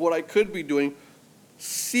bit of what I could be doing.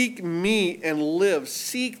 Seek me and live.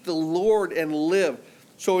 Seek the Lord and live.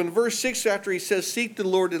 So in verse 6, after he says, seek the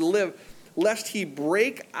Lord and live, lest he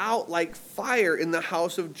break out like fire in the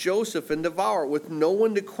house of Joseph and devour it, with no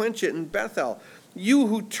one to quench it in Bethel. You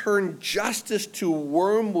who turn justice to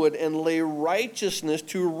wormwood and lay righteousness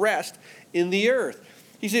to rest in the earth.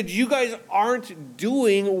 He said, you guys aren't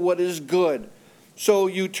doing what is good. So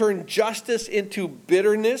you turn justice into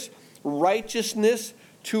bitterness, righteousness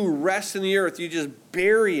to rest in the earth. You just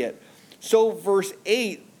bury it. So verse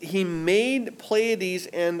 8, he made Pleiades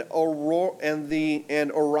and Orion.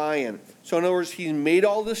 So in other words, he made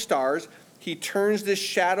all the stars. He turns the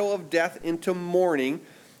shadow of death into morning.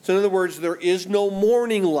 So in other words, there is no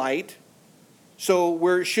morning light. So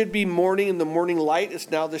where it should be morning and the morning light, it's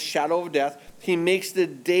now the shadow of death. He makes the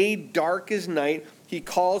day dark as night. He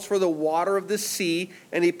calls for the water of the sea,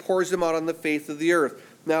 and he pours them out on the face of the earth.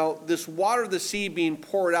 Now, this water of the sea being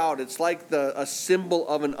poured out, it's like a symbol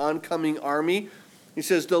of an oncoming army. He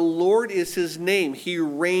says, the Lord is his name. He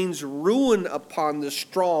rains ruin upon the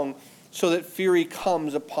strong, so that fury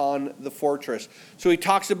comes upon the fortress. So he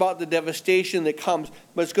talks about the devastation that comes,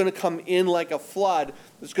 but it's going to come in like a flood.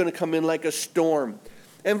 It's going to come in like a storm.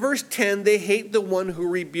 And verse 10, they hate the one who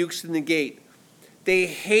rebukes in the gate. They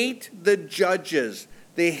hate the judges.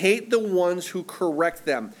 They hate the ones who correct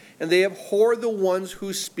them. And they abhor the ones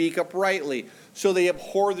who speak uprightly. So they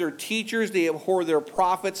abhor their teachers. They abhor their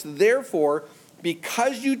prophets. Therefore,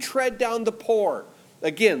 because you tread down the poor,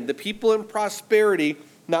 again, the people in prosperity,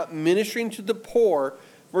 not ministering to the poor.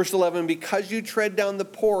 Verse 11, because you tread down the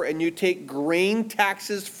poor and you take grain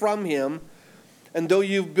taxes from him, and though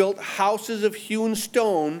you've built houses of hewn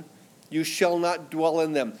stone, you shall not dwell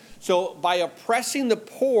in them. So by oppressing the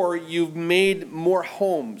poor, you've made more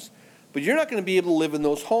homes, but you're not going to be able to live in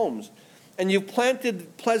those homes. And you've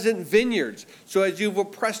planted pleasant vineyards. So as you've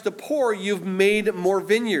oppressed the poor, you've made more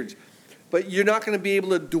vineyards. But you're not going to be able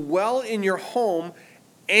to dwell in your home,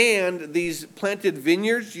 and these planted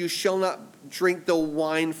vineyards, you shall not drink the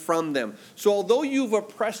wine from them. So although you've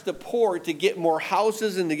oppressed the poor to get more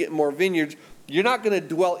houses and to get more vineyards, you're not going to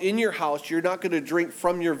dwell in your house. You're not going to drink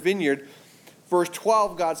from your vineyard. Verse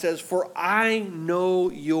 12, God says, for I know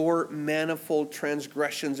your manifold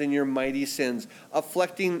transgressions and your mighty sins,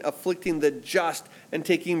 afflicting the just and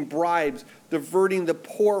taking bribes, diverting the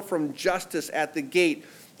poor from justice at the gate.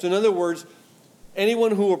 So in other words,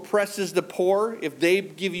 anyone who oppresses the poor, if they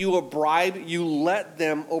give you a bribe, you let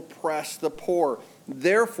them oppress the poor.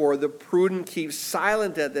 Therefore, the prudent keep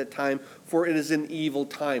silent at that time, for it is an evil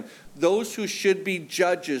time. Those who should be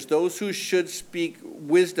judges, those who should speak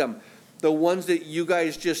wisdom, the ones that you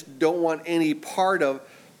guys just don't want any part of,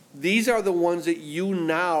 these are the ones that you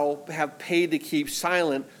now have paid to keep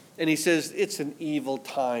silent. And he says it's an evil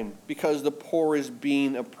time because the poor is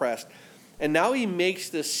being oppressed. And now he makes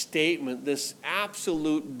this statement, this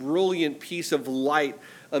absolute brilliant piece of light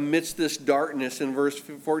amidst this darkness in verse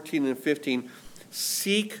 14 and 15.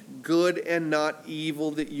 Seek good and not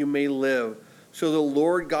evil, that you may live. So the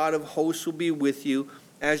Lord God of hosts will be with you.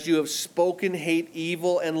 As you have spoken, hate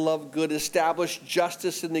evil and love good. Establish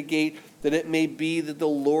justice in the gate, that it may be that the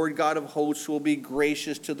Lord God of hosts will be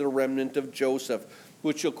gracious to the remnant of Joseph,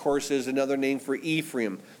 which of course is another name for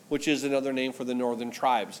Ephraim, which is another name for the northern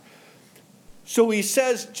tribes. So he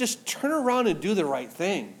says, just turn around and do the right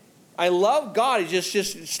thing. I love God. He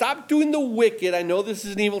just stop doing the wicked. I know this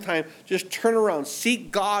is an evil time. Just turn around.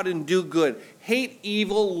 Seek God and do good. Hate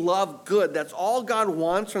evil, love good. That's all God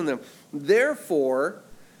wants from them. Therefore,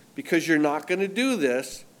 because you're not going to do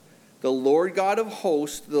this, the Lord God of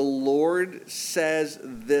hosts, the Lord says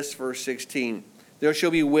this, verse 16. There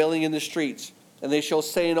shall be wailing in the streets, and they shall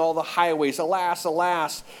say in all the highways, alas,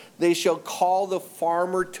 alas. They shall call the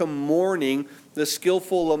farmer to mourning, the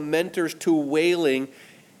skillful lamenters to wailing.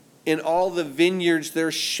 In all the vineyards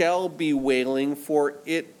there shall be wailing, for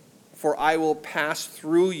I will pass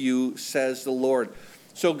through you, says the Lord.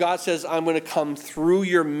 So God says, I'm going to come through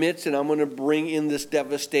your midst, and I'm going to bring in this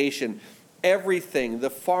devastation. Everything, the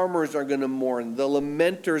farmers are going to mourn, the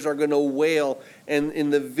lamenters are going to wail, and in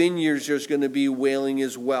the vineyards there's going to be wailing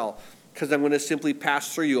as well. Because I'm going to simply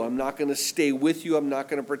pass through you. I'm not going to stay with you. I'm not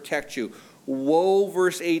going to protect you. Woe,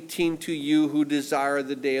 verse 18, to you who desire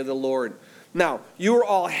the day of the Lord. Now, you were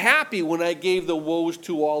all happy when I gave the woes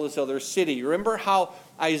to all this other city. Remember how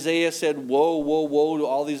Isaiah said, woe, woe, woe to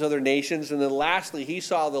all these other nations? And then lastly, he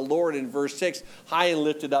saw the Lord in verse 6, high and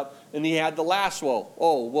lifted up, and he had the last woe.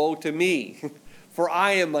 Oh, woe to me, for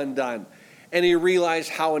I am undone. And he realized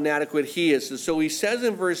how inadequate he is. And so he says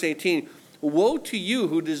in verse 18, woe to you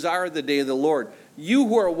who desire the day of the Lord, you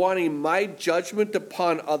who are wanting my judgment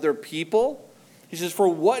upon other people. He says, for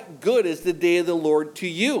what good is the day of the Lord to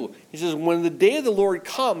you? He says, when the day of the Lord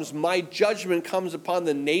comes, my judgment comes upon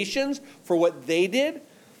the nations for what they did.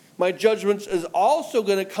 My judgment is also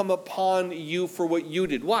going to come upon you for what you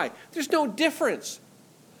did. Why? There's no difference.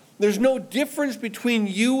 There's no difference between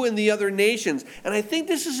you and the other nations. And I think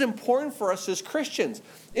this is important for us as Christians.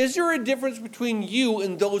 Is there a difference between you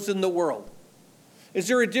and those in the world? Is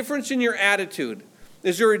there a difference in your attitude?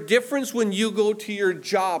 Is there a difference when you go to your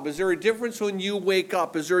job? Is there a difference when you wake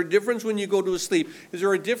up? Is there a difference when you go to sleep? Is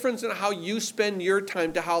there a difference in how you spend your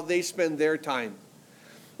time to how they spend their time?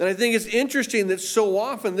 And I think it's interesting that so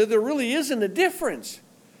often that there really isn't a difference.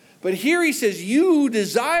 But here he says, you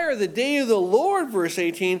desire the day of the Lord, verse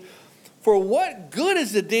 18, for what good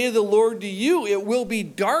is the day of the Lord to you? It will be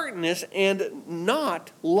darkness and not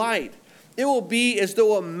light. It will be as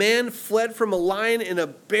though a man fled from a lion and a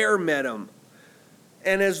bear met him.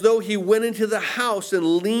 And as though he went into the house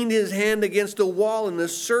and leaned his hand against the wall and the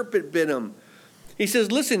serpent bit him. He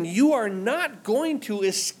says, listen, you are not going to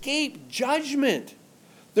escape judgment.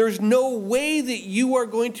 There's no way that you are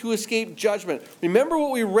going to escape judgment. Remember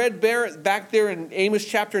what we read back there in Amos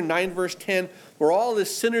chapter 9, verse 10, where all the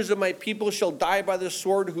sinners of my people shall die by the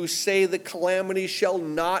sword, who say the calamity shall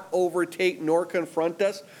not overtake nor confront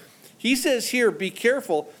us. He says here, be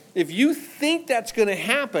careful. If you think that's going to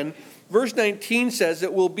happen, verse 19 says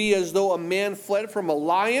it will be as though a man fled from a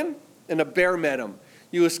lion and a bear met him.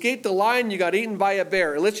 You escaped the lion, you got eaten by a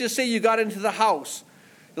bear. Let's just say you got into the house.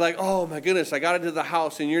 You're like, oh my goodness, I got into the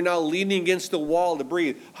house, and you're now leaning against the wall to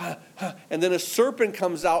breathe. And then a serpent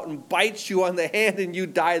comes out and bites you on the hand and you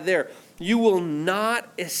die there. You will not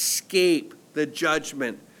escape the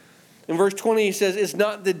judgment. In verse 20, he says, is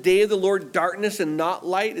not the day of the Lord darkness and not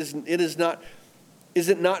light? Is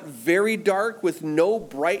it not very dark with no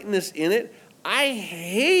brightness in it?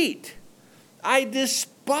 I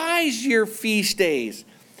despise your feast days.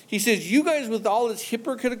 He says, you guys with all this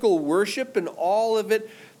hypocritical worship and all of it,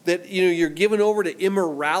 that you're given over to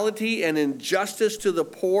immorality and injustice to the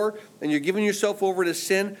poor, and you're giving yourself over to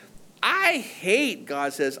sin. I hate,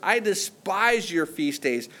 God says, I despise your feast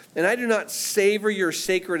days, and I do not savor your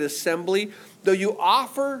sacred assembly. Though you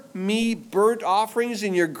offer me burnt offerings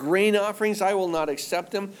and your grain offerings, I will not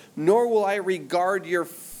accept them, nor will I regard your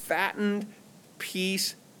fattened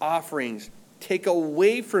peace offerings. Take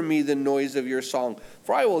away from me the noise of your song,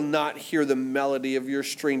 for I will not hear the melody of your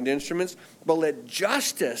stringed instruments, but let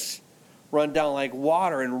justice run down like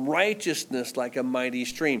water and righteousness like a mighty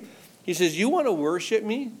stream. He says, you want to worship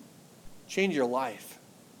me? Change your life.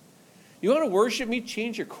 You want to worship me?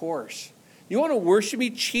 Change your course. You want to worship me?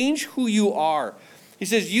 Change who you are. He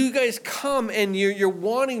says, you guys come and you're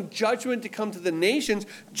wanting judgment to come to the nations.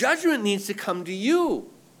 Judgment needs to come to you.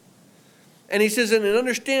 And he says, and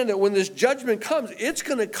understand that when this judgment comes, it's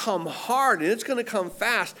going to come hard and it's going to come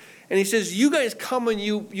fast. And he says, you guys come and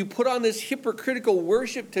you put on this hypocritical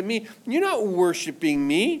worship to me. You're not worshiping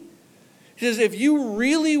me. He says, if you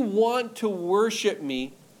really want to worship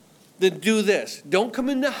me, then do this. Don't come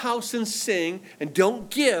in the house and sing and don't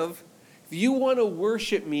give. If you want to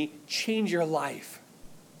worship me, change your life.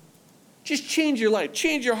 Just change your life,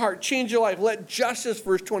 change your heart, change your life. Let justice,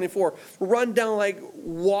 verse 24, run down like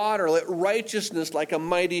water. Let righteousness like a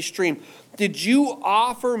mighty stream. Did you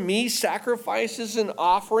offer me sacrifices and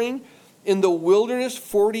offering in the wilderness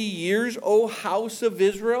 40 years, O house of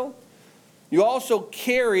Israel? You also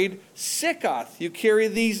carried Sikkoth. You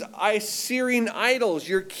carried these Assyrian idols,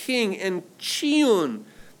 your king, and Chiun,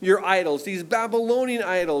 your idols, these Babylonian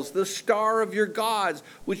idols, the star of your gods,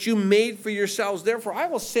 which you made for yourselves. Therefore, I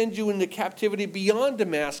will send you into captivity beyond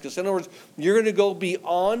Damascus. In other words, you're going to go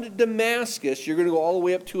beyond Damascus. You're going to go all the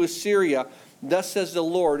way up to Assyria. Thus says the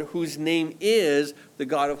Lord, whose name is the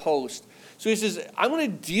God of hosts. So he says, I'm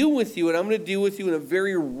going to deal with you, and I'm going to deal with you in a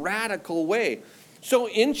very radical way. So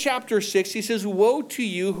in chapter 6, he says, woe to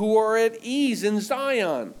you who are at ease in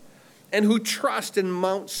Zion and who trust in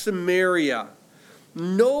Mount Samaria.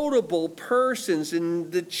 Notable persons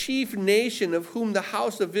in the chief nation of whom the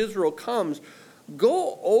house of Israel comes,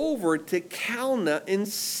 go over to Calneh and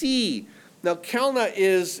see. Now, Calneh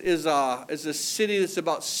is a city that's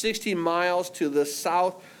about 60 miles to the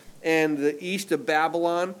south and the east of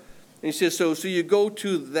Babylon. And he says, so you go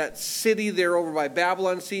to that city there over by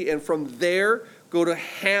Babylon Sea, and from there go to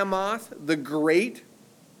Hamath the Great.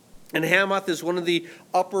 And Hamath is one of the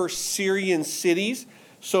upper Syrian cities.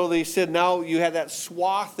 So they said now you had that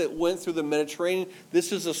swath that went through the Mediterranean.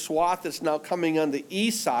 This is a swath that's now coming on the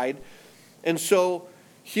east side. And so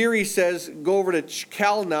here he says, go over to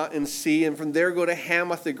Calneh and see, and from there go to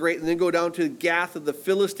Hamath the Great, and then go down to Gath of the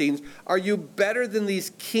Philistines. Are you better than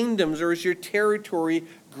these kingdoms, or is your territory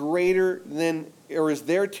greater than, or is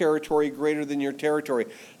their territory greater than your territory?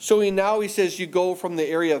 So he says you go from the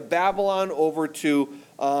area of Babylon over to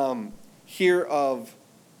here of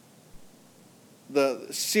the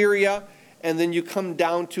Syria, and then you come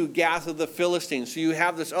down to Gath of the Philistines. So you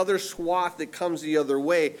have this other swath that comes the other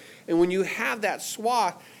way. And when you have that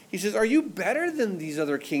swath, he says, are you better than these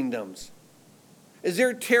other kingdoms? Is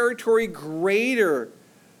their territory greater?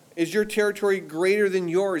 Is your territory greater than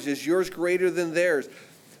yours? Is yours greater than theirs?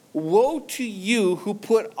 Woe to you who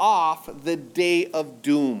put off the day of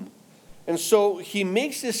doom. And so he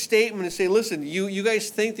makes this statement and say, listen, you guys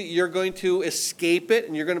think that you're going to escape it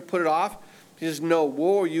and you're going to put it off? He says, no,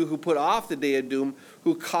 woe are you who put off the day of doom,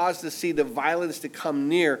 who cause to see the violence to come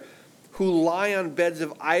near, who lie on beds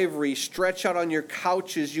of ivory, stretch out on your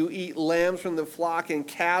couches, you eat lambs from the flock and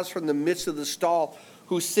calves from the midst of the stall,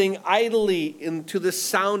 who sing idly into the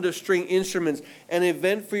sound of string instruments, and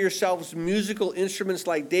invent for yourselves musical instruments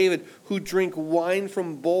like David, who drink wine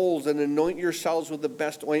from bowls and anoint yourselves with the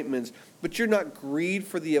best ointments. But you're not grieved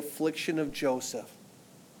for the affliction of Joseph.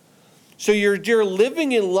 So you're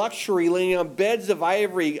living in luxury, laying on beds of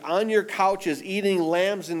ivory, on your couches, eating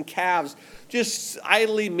lambs and calves, just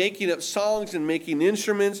idly making up songs and making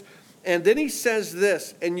instruments. And then he says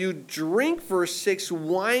this, and you drink, verse 6,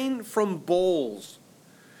 wine from bowls.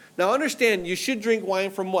 Now understand, you should drink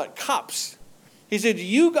wine from what? Cups. He said,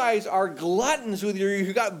 you guys are gluttons with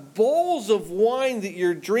you got bowls of wine that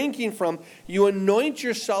you're drinking from. You anoint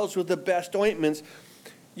yourselves with the best ointments.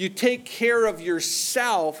 You take care of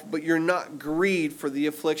yourself, but you're not grieved for the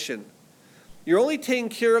affliction. You're only taking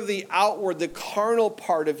care of the outward, the carnal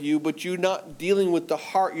part of you, but you're not dealing with the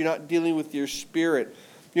heart. You're not dealing with your spirit.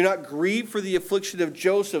 You're not grieved for the affliction of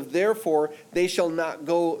Joseph. Therefore, they shall now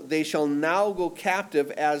go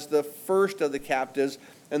captive as the first of the captives,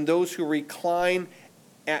 and those who recline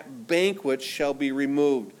at banquets shall be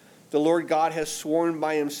removed. The Lord God has sworn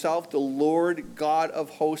by himself, the Lord God of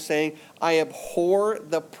hosts, saying, I abhor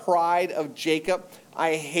the pride of Jacob.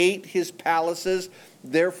 I hate his palaces.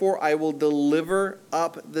 Therefore, I will deliver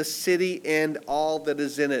up the city and all that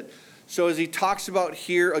is in it. So as he talks about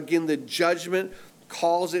here, again, the judgment,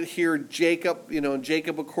 calls it here Jacob.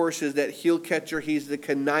 Jacob, of course, is that heel catcher. He's the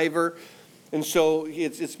conniver. And so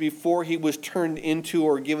it's before he was turned into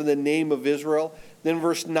or given the name of Israel. Then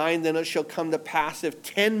verse 9, then it shall come to pass if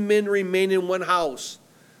 10 men remain in one house,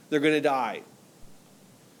 they're going to die.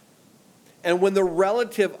 And when the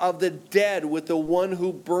relative of the dead with the one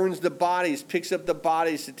who burns the bodies picks up the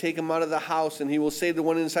bodies to take them out of the house, and he will say to the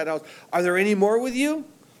one inside the house, are there any more with you?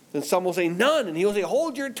 And some will say, none. And he will say,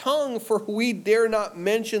 hold your tongue, for we dare not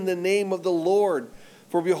mention the name of the Lord.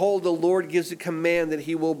 For behold, the Lord gives a command that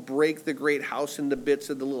he will break the great house into bits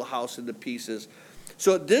and the little house into pieces.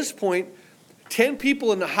 So at this point, 10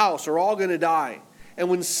 people in the house are all going to die. And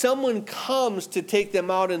when someone comes to take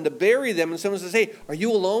them out and to bury them, and someone says, hey, are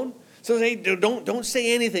you alone? Someone says, hey, don't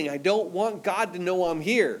say anything. I don't want God to know I'm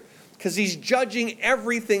here. Because he's judging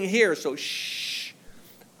everything here. So shh.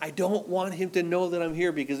 I don't want him to know that I'm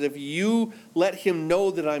here. Because if you let him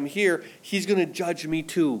know that I'm here, he's going to judge me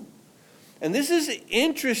too. And this is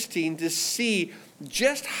interesting to see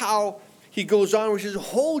just how he goes on, where he says,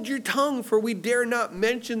 hold your tongue, for we dare not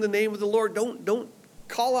mention the name of the Lord. Don't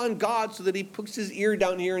call on God so that he puts his ear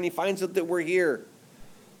down here and he finds out that we're here.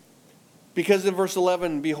 Because in verse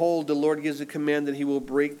 11, behold, the Lord gives a command that he will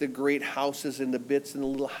break the great houses into bits and the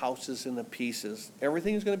little houses into pieces.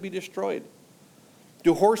 Everything is going to be destroyed.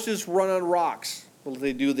 Do horses run on rocks? Well, if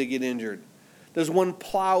they do, they get injured. Does one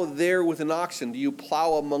plow there with an oxen? Do you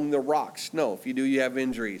plow among the rocks? No. If you do, you have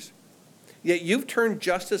injuries. Yet you've turned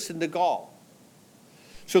justice into gall.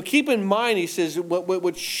 So keep in mind, he says,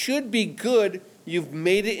 what should be good, you've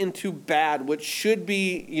made it into bad. What should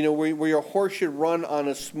be, where your horse should run on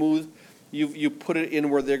a smooth, you put it in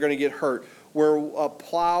where they're going to get hurt. Where a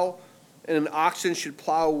plow and an oxen should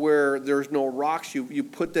plow where there's no rocks, you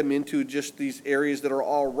put them into just these areas that are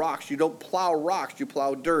all rocks. You don't plow rocks, you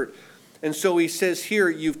plow dirt. And so he says here,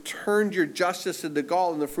 you've turned your justice into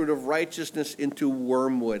gall and the fruit of righteousness into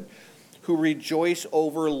wormwood, who rejoice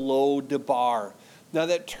over Lo-debar. Now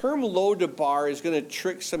that term Lo-debar is going to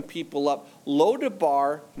trick some people up.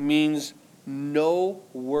 Lo-debar means no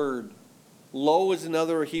word. Lo is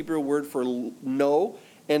another Hebrew word for no,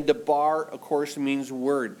 and debar, of course, means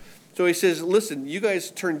word. So he says, listen, you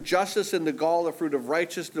guys turn justice into gall, the fruit of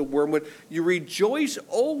righteousness into wormwood. You rejoice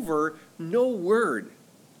over no word.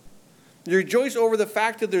 You rejoice over the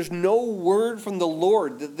fact that there's no word from the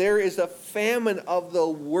Lord, that there is a famine of the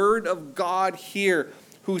word of God here,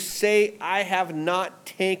 who say, I have not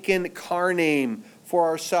taken Karnaim for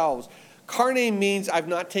ourselves. Karnaim means I've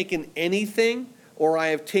not taken anything, or I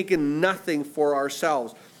have taken nothing for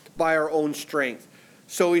ourselves by our own strength.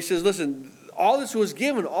 So he says, listen, all this was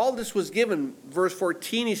given. Verse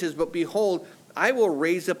 14, he says, but behold, I will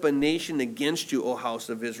raise up a nation against you, O house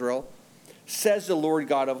of Israel, says the Lord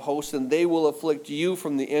God of hosts, and they will afflict you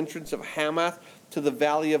from the entrance of Hamath to the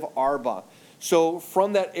valley of Arba. So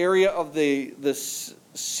from that area of the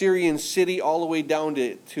Syrian city all the way down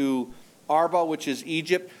to Arba, which is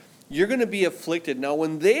Egypt, you're going to be afflicted. Now,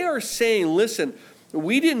 when they are saying, listen,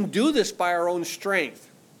 we didn't do this by our own strength,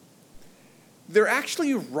 they're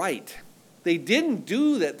actually right. They didn't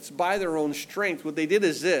do that by their own strength. What they did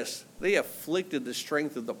is this. They afflicted the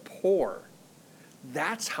strength of the poor.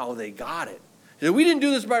 That's how they got it. We didn't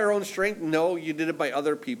do this by our own strength. No, you did it by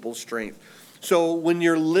other people's strength. So when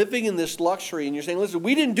you're living in this luxury and you're saying, listen,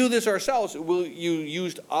 we didn't do this ourselves, you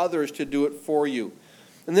used others to do it for you.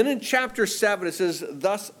 And then in chapter 7 it says,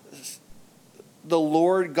 thus the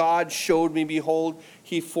Lord God showed me, behold,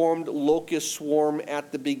 he formed locust swarm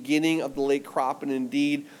at the beginning of the late crop, and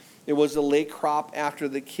indeed it was the late crop after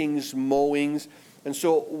the king's mowings. And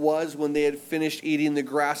so it was when they had finished eating the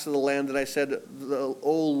grass of the land that I said,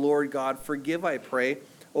 O Lord God, forgive, I pray,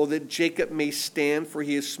 oh, that Jacob may stand, for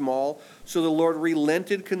he is small. So the Lord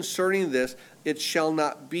relented concerning this. It shall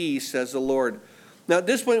not be, says the Lord. Now at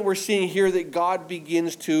this point we're seeing here that God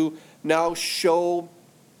begins to now show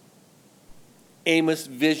Amos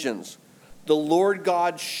visions. The Lord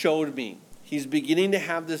God showed me. He's beginning to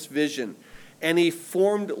have this vision. And he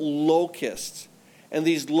formed locusts. And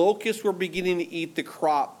these locusts were beginning to eat the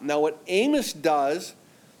crop. Now what Amos does,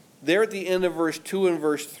 there at the end of verse 2 and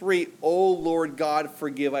verse 3, O Lord God,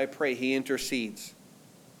 forgive, I pray. He intercedes.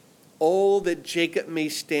 Oh, that Jacob may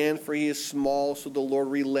stand, for he is small. So the Lord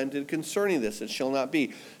relented concerning this. It shall not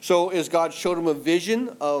be. So as God showed him a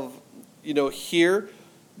vision of, here,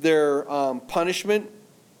 their punishment,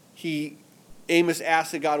 Amos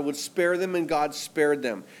asked that God would spare them, and God spared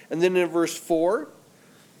them. And then in verse 4,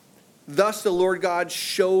 thus the Lord God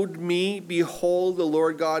showed me, behold, the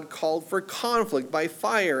Lord God called for conflict by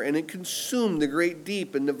fire, and it consumed the great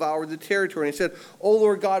deep and devoured the territory. And he said, O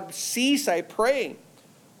Lord God, cease, I pray.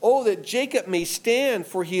 Oh, that Jacob may stand,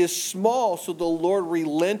 for he is small. So the Lord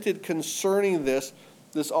relented concerning this.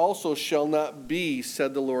 This also shall not be,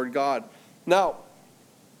 said the Lord God. Now,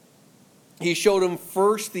 he showed him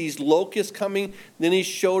first these locusts coming. Then he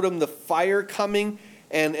showed him the fire coming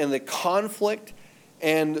and the conflict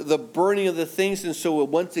and the burning of the things. And so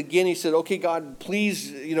once again, he said, okay, God,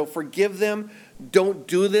 please, forgive them. Don't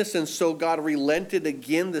do this. And so God relented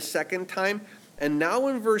again the second time. And now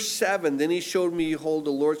in verse 7, then he showed me, behold, the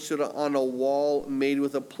Lord stood on a wall made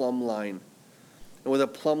with a plumb line, and with a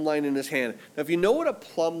plumb line in his hand. Now, if you know what a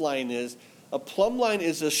plumb line is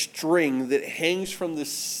a string that hangs from the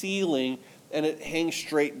ceiling, and it hangs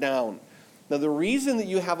straight down. Now, the reason that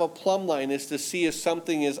you have a plumb line is to see if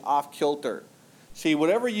something is off kilter. See,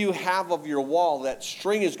 whatever you have of your wall, that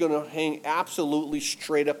string is going to hang absolutely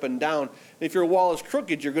straight up and down. If your wall is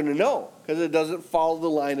crooked, you're going to know, because it doesn't follow the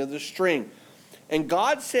line of the string. And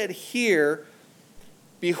God said here,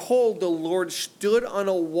 behold, the Lord stood on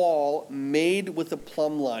a wall made with a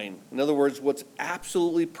plumb line. In other words, what's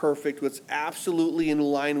absolutely perfect, what's absolutely in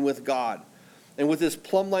line with God. And with his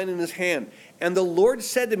plumb line in his hand. And the Lord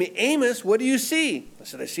said to me, Amos, what do you see? I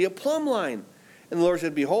said, I see a plumb line. And the Lord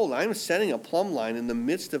said, behold, I am setting a plumb line in the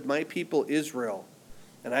midst of my people Israel.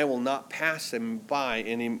 And I will not pass by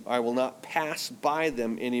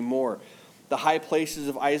them anymore. The high places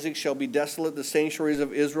of Isaac shall be desolate, the sanctuaries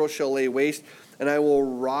of Israel shall lay waste, and I will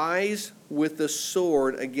rise with the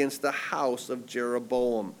sword against the house of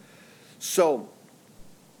Jeroboam. So,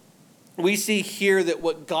 we see here that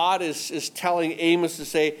what God is telling Amos to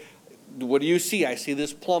say, what do you see? I see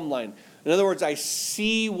this plumb line. In other words, I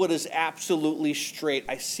see what is absolutely straight.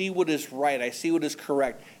 I see what is right. I see what is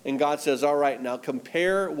correct. And God says, all right, now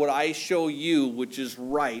compare what I show you, which is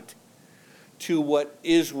right, to what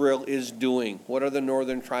Israel is doing. What are the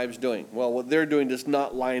northern tribes doing? Well, what they're doing does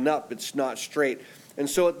not line up. It's not straight. And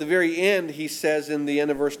so at the very end, he says in the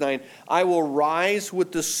end of verse 9, I will rise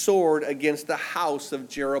with the sword against the house of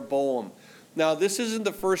Jeroboam. Now, this isn't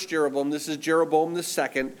the first Jeroboam. This is Jeroboam the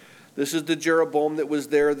second. This is the Jeroboam that was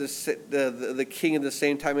there, the king at the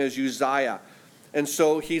same time as Uzziah. And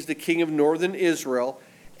so he's the king of northern Israel.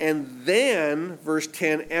 And then, verse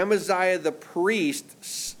 10, Amaziah the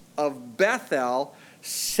priest of Bethel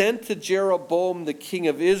sent to Jeroboam the king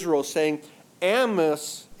of Israel, saying,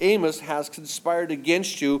 Amos has conspired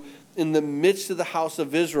against you in the midst of the house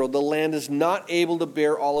of Israel. The land is not able to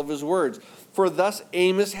bear all of his words. For thus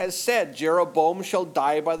Amos has said, Jeroboam shall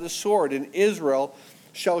die by the sword, and Israel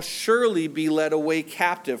shall surely be led away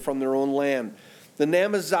captive from their own land. Then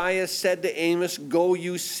Amaziah said to Amos, go,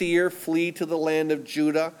 you seer, flee to the land of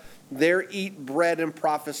Judah. There eat bread and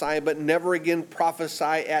prophesy, but never again prophesy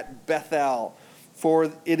at Bethel,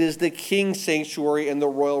 for it is the king's sanctuary and the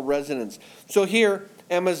royal residence. So here,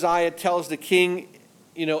 Amaziah tells the king,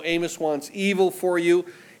 Amos wants evil for you.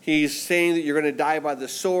 He's saying that you're going to die by the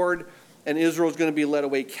sword, and Israel's going to be led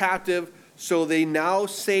away captive. So they now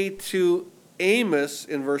say to Amos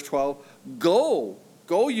in verse 12, go,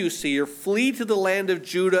 you seer, flee to the land of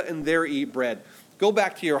Judah, and there eat bread. Go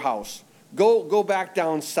back to your house. Go back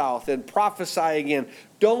down south and prophesy again.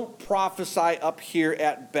 Don't prophesy up here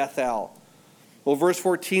at Bethel. Well, verse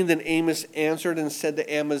 14, then Amos answered and said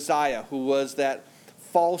to Amaziah, who was that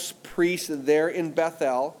false priest there in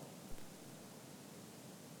Bethel,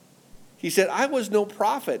 he said, I was no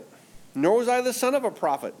prophet, nor was I the son of a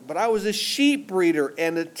prophet, but I was a sheep breeder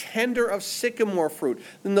and a tender of sycamore fruit.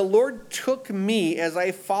 Then the Lord took me as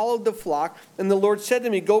I followed the flock, and the Lord said to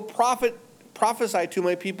me, go prophesy to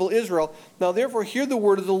my people Israel. Now therefore hear the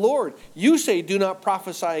word of the Lord. You say, do not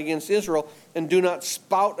prophesy against Israel, and do not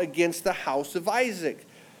spout against the house of Isaac.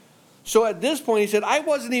 So at this point he said, I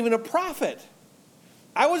wasn't even a prophet.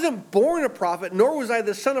 I wasn't born a prophet, nor was I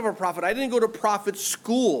the son of a prophet. I didn't go to prophet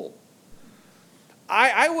school.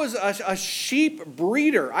 I was a sheep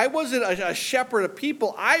breeder. I wasn't a shepherd of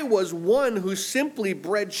people. I was one who simply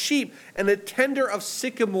bred sheep and a tender of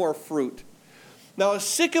sycamore fruit. Now, a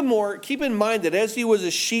sycamore, keep in mind that as he was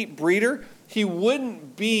a sheep breeder, he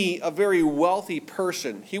wouldn't be a very wealthy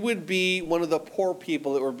person. He would be one of the poor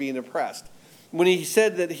people that were being oppressed. When he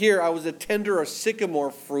said that here, I was a tender of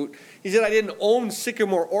sycamore fruit, he said I didn't own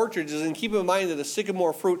sycamore orchards. And keep in mind that a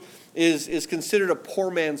sycamore fruit is considered a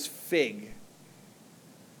poor man's fig.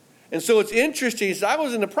 And so it's interesting. So I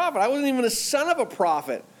wasn't a prophet. I wasn't even a son of a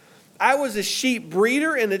prophet. I was a sheep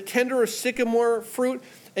breeder and a tender of sycamore fruit.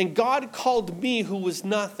 And God called me, who was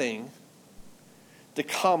nothing, to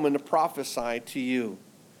come and to prophesy to you.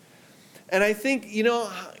 And I think,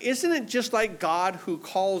 isn't it just like God who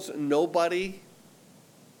calls nobody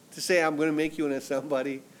to say, I'm going to make you into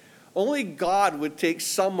somebody? Only God would take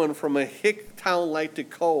someone from a hick town like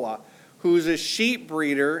Tekoa, who's a sheep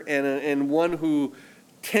breeder and one who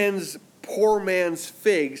tends poor man's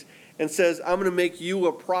figs, and says, I'm going to make you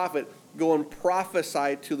a prophet. Go and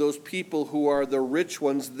prophesy to those people who are the rich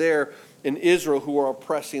ones there in Israel who are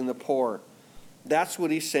oppressing the poor. That's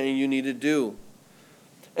what he's saying you need to do.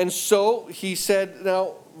 And so he said,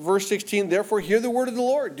 now, verse 16, therefore hear the word of the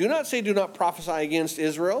Lord. Do not say, do not prophesy against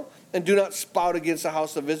Israel, and do not spout against the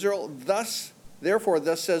house of Israel. Therefore,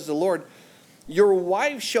 thus says the Lord, your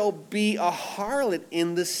wife shall be a harlot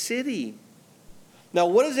in the city. Now,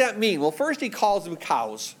 what does that mean? Well, first he calls them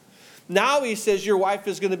cows. Now he says your wife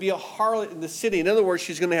is going to be a harlot in the city. In other words,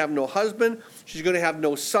 she's going to have no husband, she's going to have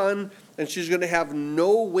no son, and she's going to have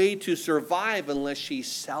no way to survive unless she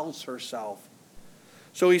sells herself.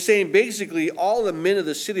 So he's saying basically all the men of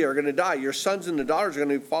the city are going to die. Your sons and the daughters are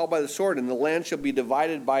going to fall by the sword, and the land shall be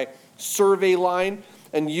divided by survey line,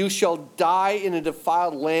 and you shall die in a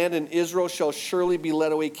defiled land, and Israel shall surely be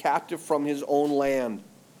led away captive from his own land.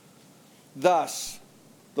 Thus,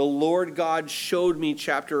 the Lord God showed me,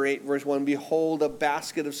 chapter 8, verse 1, behold, a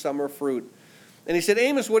basket of summer fruit. And he said,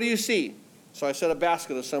 Amos, what do you see? So I said, a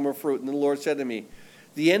basket of summer fruit. And the Lord said to me,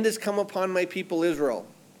 the end has come upon my people Israel,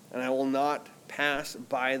 and I will not pass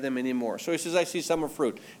by them anymore. So he says, I see summer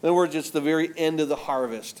fruit. In other words, it's the very end of the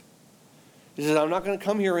harvest. He says, I'm not going to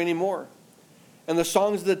come here anymore. And the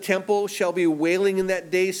songs of the temple shall be wailing in that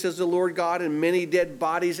day, says the Lord God, and many dead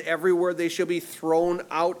bodies everywhere. They shall be thrown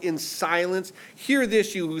out in silence. Hear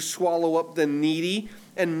this, you who swallow up the needy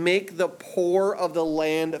and make the poor of the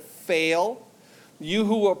land fail. You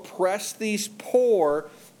who oppress these poor,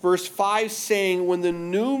 verse 5 saying, when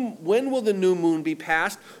will the new moon be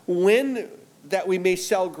passed? When that we may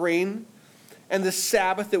sell grain, and the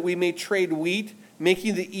Sabbath that we may trade wheat,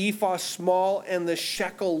 making the ephah small and the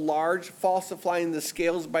shekel large, falsifying the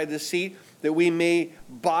scales by deceit, that we may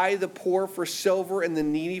buy the poor for silver and the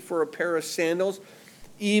needy for a pair of sandals,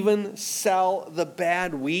 even sell the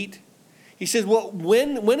bad wheat. He says, well,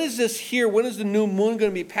 when is this here? When is the new moon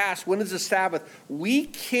going to be passed? When is the Sabbath? We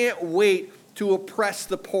can't wait to oppress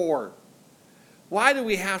the poor. Why do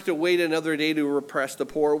we have to wait another day to oppress the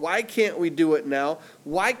poor? Why can't we do it now?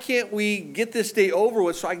 Why can't we get this day over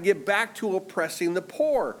with so I can get back to oppressing the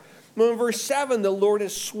poor? Well, in verse 7, the Lord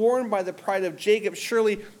has sworn by the pride of Jacob,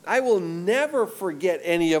 surely I will never forget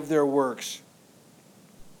any of their works.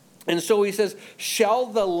 And so he says, shall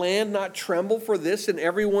the land not tremble for this, and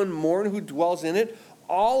everyone mourn who dwells in it?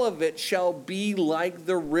 All of it shall be like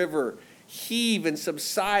the river, heave and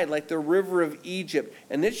subside like the river of Egypt.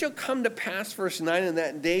 And it shall come to pass, verse 9, in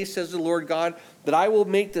that day, says the Lord God, that I will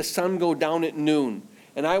make the sun go down at noon,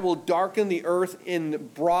 and I will darken the earth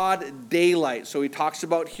in broad daylight. So he talks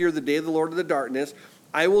about here the day of the Lord of the darkness.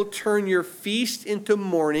 I will turn your feast into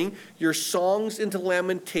mourning, your songs into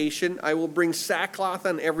lamentation. I will bring sackcloth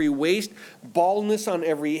on every waist, baldness on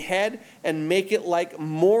every head, and make it like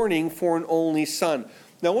mourning for an only son.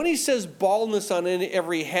 Now, when he says baldness on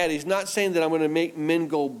every head, he's not saying that I'm going to make men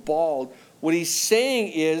go bald. What he's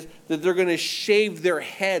saying is that they're going to shave their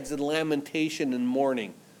heads in lamentation and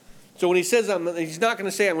mourning. So when he says, he's not going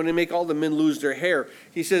to say, I'm going to make all the men lose their hair.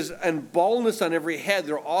 He says, and baldness on every head,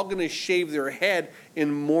 they're all going to shave their head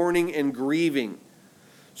in mourning and grieving.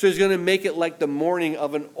 So he's going to make it like the mourning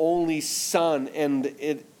of an only son, and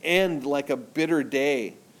it end like a bitter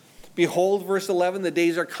day. Behold, verse 11, the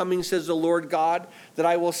days are coming, says the Lord God, that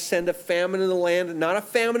I will send a famine in the land, not a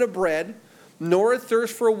famine of bread, nor a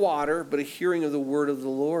thirst for water, but a hearing of the word of the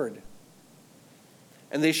Lord.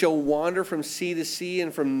 And they shall wander from sea to sea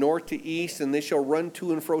and from north to east, and they shall run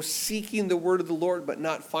to and fro, seeking the word of the Lord, but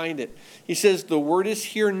not find it. He says, the word is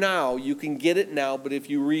here now. You can get it now, but if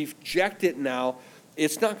you reject it now,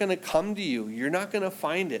 it's not going to come to you. You're not going to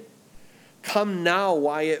find it. Come now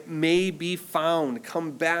while it may be found.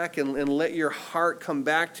 Come back and let your heart come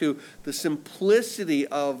back to the simplicity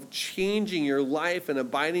of changing your life and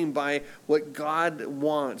abiding by what God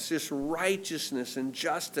wants, just righteousness and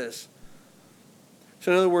justice.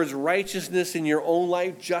 So in other words, righteousness in your own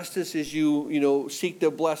life, justice as you seek to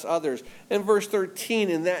bless others. And verse 13,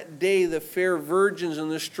 in that day the fair virgins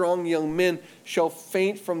and the strong young men shall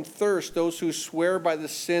faint from thirst, those who swear by the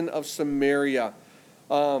sin of Samaria.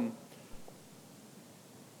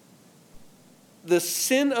 the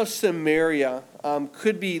sin of Samaria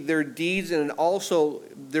could be their deeds, and also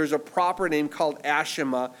there's a proper name called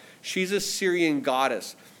Ashima. She's a Syrian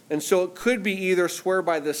goddess. And so it could be either swear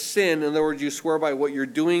by the sin, in other words, you swear by what you're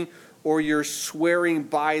doing, or you're swearing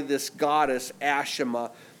by this goddess,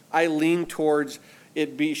 Ashima. I lean towards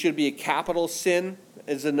should be a capital sin,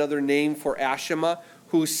 is another name for Ashima,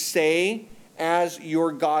 who say, as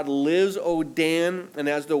your God lives, O Dan, and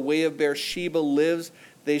as the way of Beersheba lives,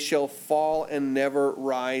 they shall fall and never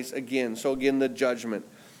rise again. So again, the judgment.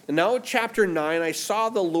 And now in chapter 9, I saw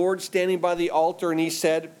the Lord standing by the altar, and he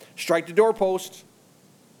said, strike the doorposts,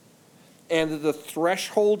 and that the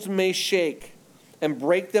thresholds may shake, and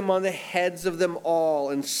break them on the heads of them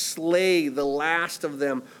all, and slay the last of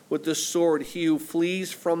them with the sword. He who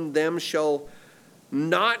flees from them shall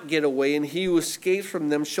not get away, and he who escapes from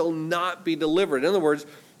them shall not be delivered. In other words,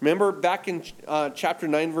 remember back in chapter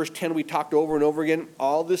 9, verse 10, we talked over and over again,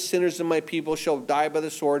 all the sinners of my people shall die by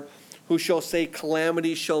the sword, who shall say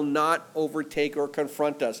calamity shall not overtake or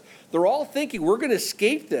confront us. They're all thinking, we're going to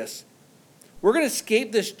escape this. We're going to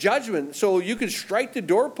escape this judgment. So you can strike the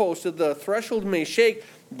doorpost that the threshold may shake,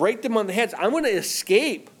 break them on the heads. I'm going to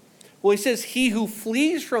escape. Well, he says, he who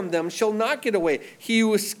flees from them shall not get away. He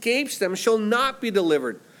who escapes them shall not be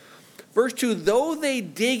delivered. Verse 2, though they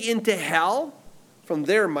dig into hell, from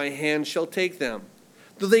there my hand shall take them.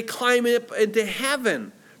 Though they climb up into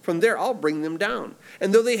heaven, from there I'll bring them down.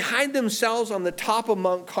 And though they hide themselves on the top of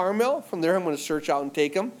Mount Carmel, from there I'm going to search out and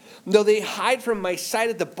take them. And though they hide from my sight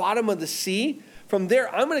at the bottom of the sea, from there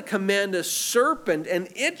I'm going to command a serpent, and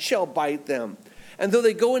it shall bite them. And though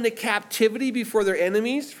they go into captivity before their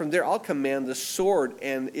enemies, from there I'll command the sword,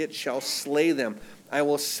 and it shall slay them. I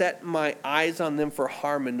will set my eyes on them for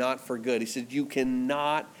harm and not for good. He said, you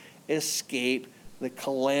cannot escape the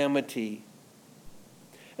calamity.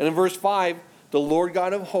 And in verse 5, the Lord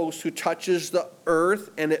God of hosts, who touches the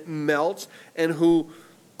earth and it melts, and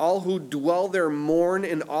all who dwell there mourn,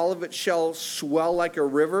 and all of it shall swell like a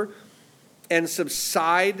river and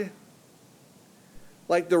subside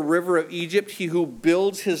like the river of Egypt. He who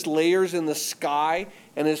builds his layers in the sky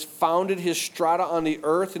and has founded his strata on the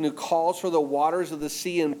earth, and who calls for the waters of the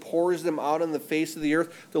sea and pours them out on the face of the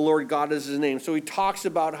earth, the Lord God is his name. So he talks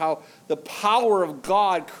about how the power of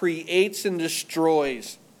God creates and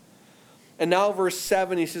destroys. And now verse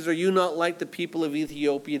 7, he says, are you not like the people of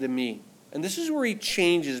Ethiopia to me? And this is where he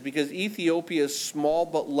changes, because Ethiopia is small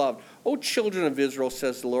but loved. O children of Israel,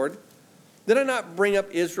 says the Lord, did I not bring up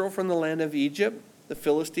Israel from the land of Egypt, the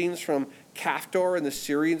Philistines from Caphtor, and the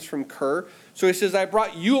Syrians from Kir? So he says, I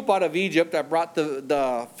brought you up out of Egypt. I brought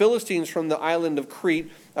the Philistines from the island of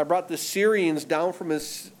Crete. I brought the Syrians down from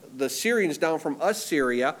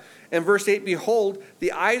Assyria. And verse 8, behold,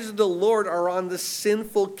 the eyes of the Lord are on the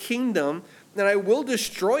sinful kingdom, and I will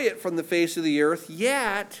destroy it from the face of the earth,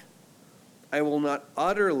 yet I will not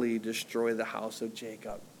utterly destroy the house of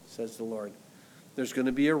Jacob, says the Lord. There's going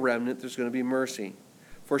to be a remnant. There's going to be mercy.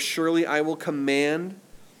 For surely I will command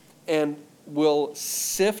and will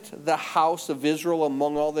sift the house of Israel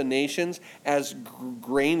among all the nations as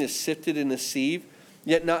grain is sifted in a sieve.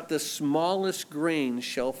 Yet not the smallest grain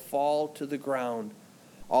shall fall to the ground.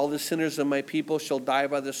 All the sinners of my people shall die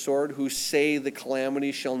by the sword, who say the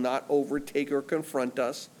calamity shall not overtake or confront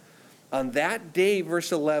us. On that day,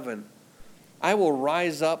 verse 11, I will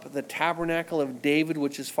rise up the tabernacle of David,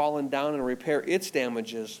 which has fallen down, and repair its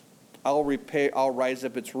damages. I'll rise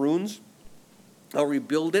up its ruins. I'll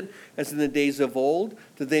rebuild it as in the days of old,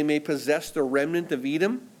 that they may possess the remnant of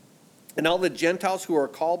Edom. And all the Gentiles who are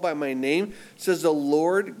called by my name, says the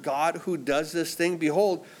Lord God who does this thing.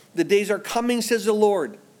 Behold, the days are coming, says the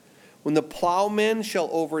Lord, when the plowman shall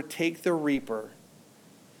overtake the reaper.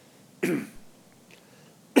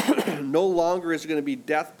 No longer is it going to be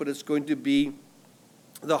death, but it's going to be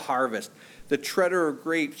the harvest. The treader of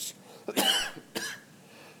grapes.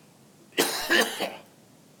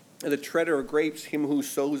 And the treader of grapes, him who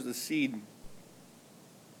sows the seed.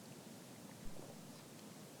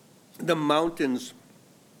 The mountains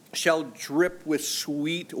shall drip with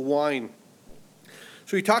sweet wine.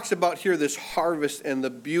 So he talks about here this harvest and the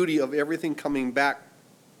beauty of everything coming back,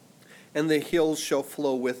 and the hills shall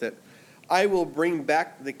flow with it. I will bring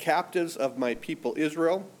back the captives of my people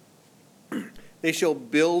Israel. They shall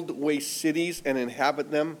build waste cities and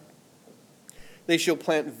inhabit them. They shall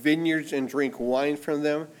plant vineyards and drink wine from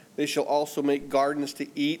them. They shall also make gardens to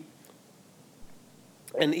eat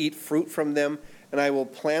and eat fruit from them. And I will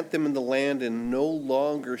plant them in the land, and no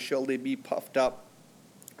longer shall they be puffed up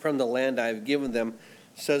from the land I have given them,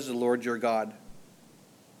 says the Lord your God.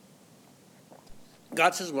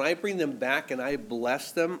 God says, when I bring them back and I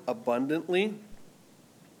bless them abundantly,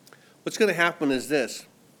 What's going to happen is this.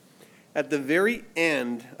 At the very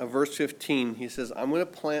end of verse 15, he says, I'm going to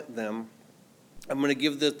plant them. I'm going to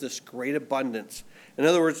give this great abundance. In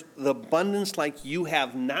other words, the abundance like you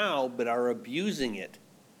have now, but are abusing it.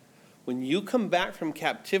 When you come back from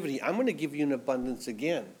captivity, I'm going to give you an abundance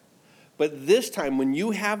again. But this time, when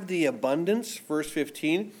you have the abundance, verse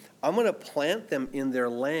 15, I'm going to plant them in their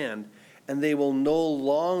land, and they will no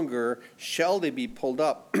longer, shall they be pulled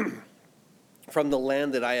up from the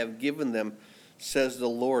land that I have given them, says the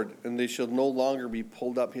Lord, and they shall no longer be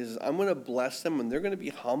pulled up. He says, I'm going to bless them, and they're going to be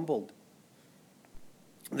humbled.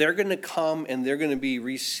 They're going to come, and they're going to be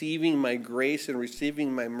receiving my grace and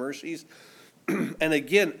receiving my mercies. And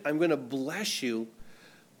again, I'm going to bless you,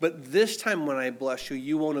 but this time when I bless you,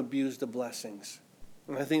 you won't abuse the blessings.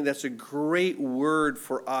 And I think that's a great word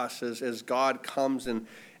for us as God comes and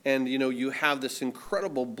you have this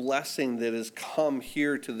incredible blessing that has come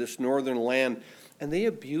here to this northern land, and they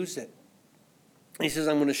abuse it. He says,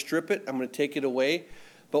 I'm going to strip it, I'm going to take it away,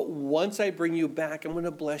 but once I bring you back, I'm going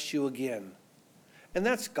to bless you again. And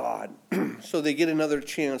that's God. So they get another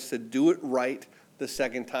chance to do it right the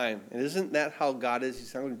second time. And isn't that how God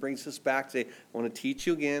is? He brings us back to say, I want to teach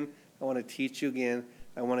you again, I want to teach you again,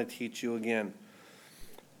 I want to teach you again.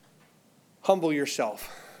 Humble yourself.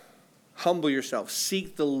 Humble yourself.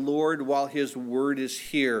 Seek the Lord while his word is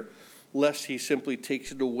here, lest he simply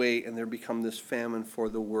takes it away and there become this famine for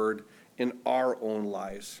the word in our own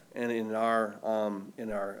lives and in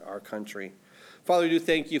our country. Father, we do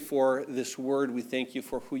thank you for this word. We thank you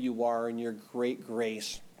for who you are and your great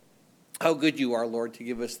grace. How good you are, Lord, to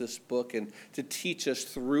give us this book and to teach us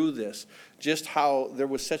through this. Just how there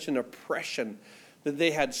was such an oppression that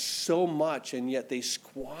they had so much and yet they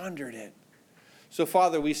squandered it. So,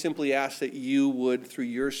 Father, we simply ask that you would, through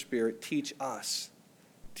your Spirit, teach us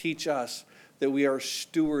that we are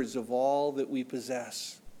stewards of all that we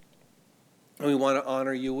possess. And we want to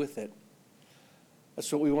honor you with it.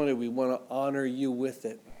 That's what we want to do. We want to honor you with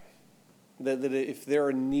it. That if there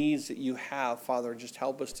are needs that you have, Father, just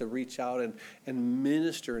help us to reach out and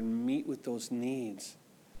minister and meet with those needs.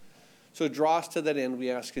 So draw us to that end,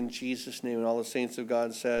 we ask in Jesus' name. And all the saints of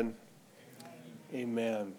God said, Amen.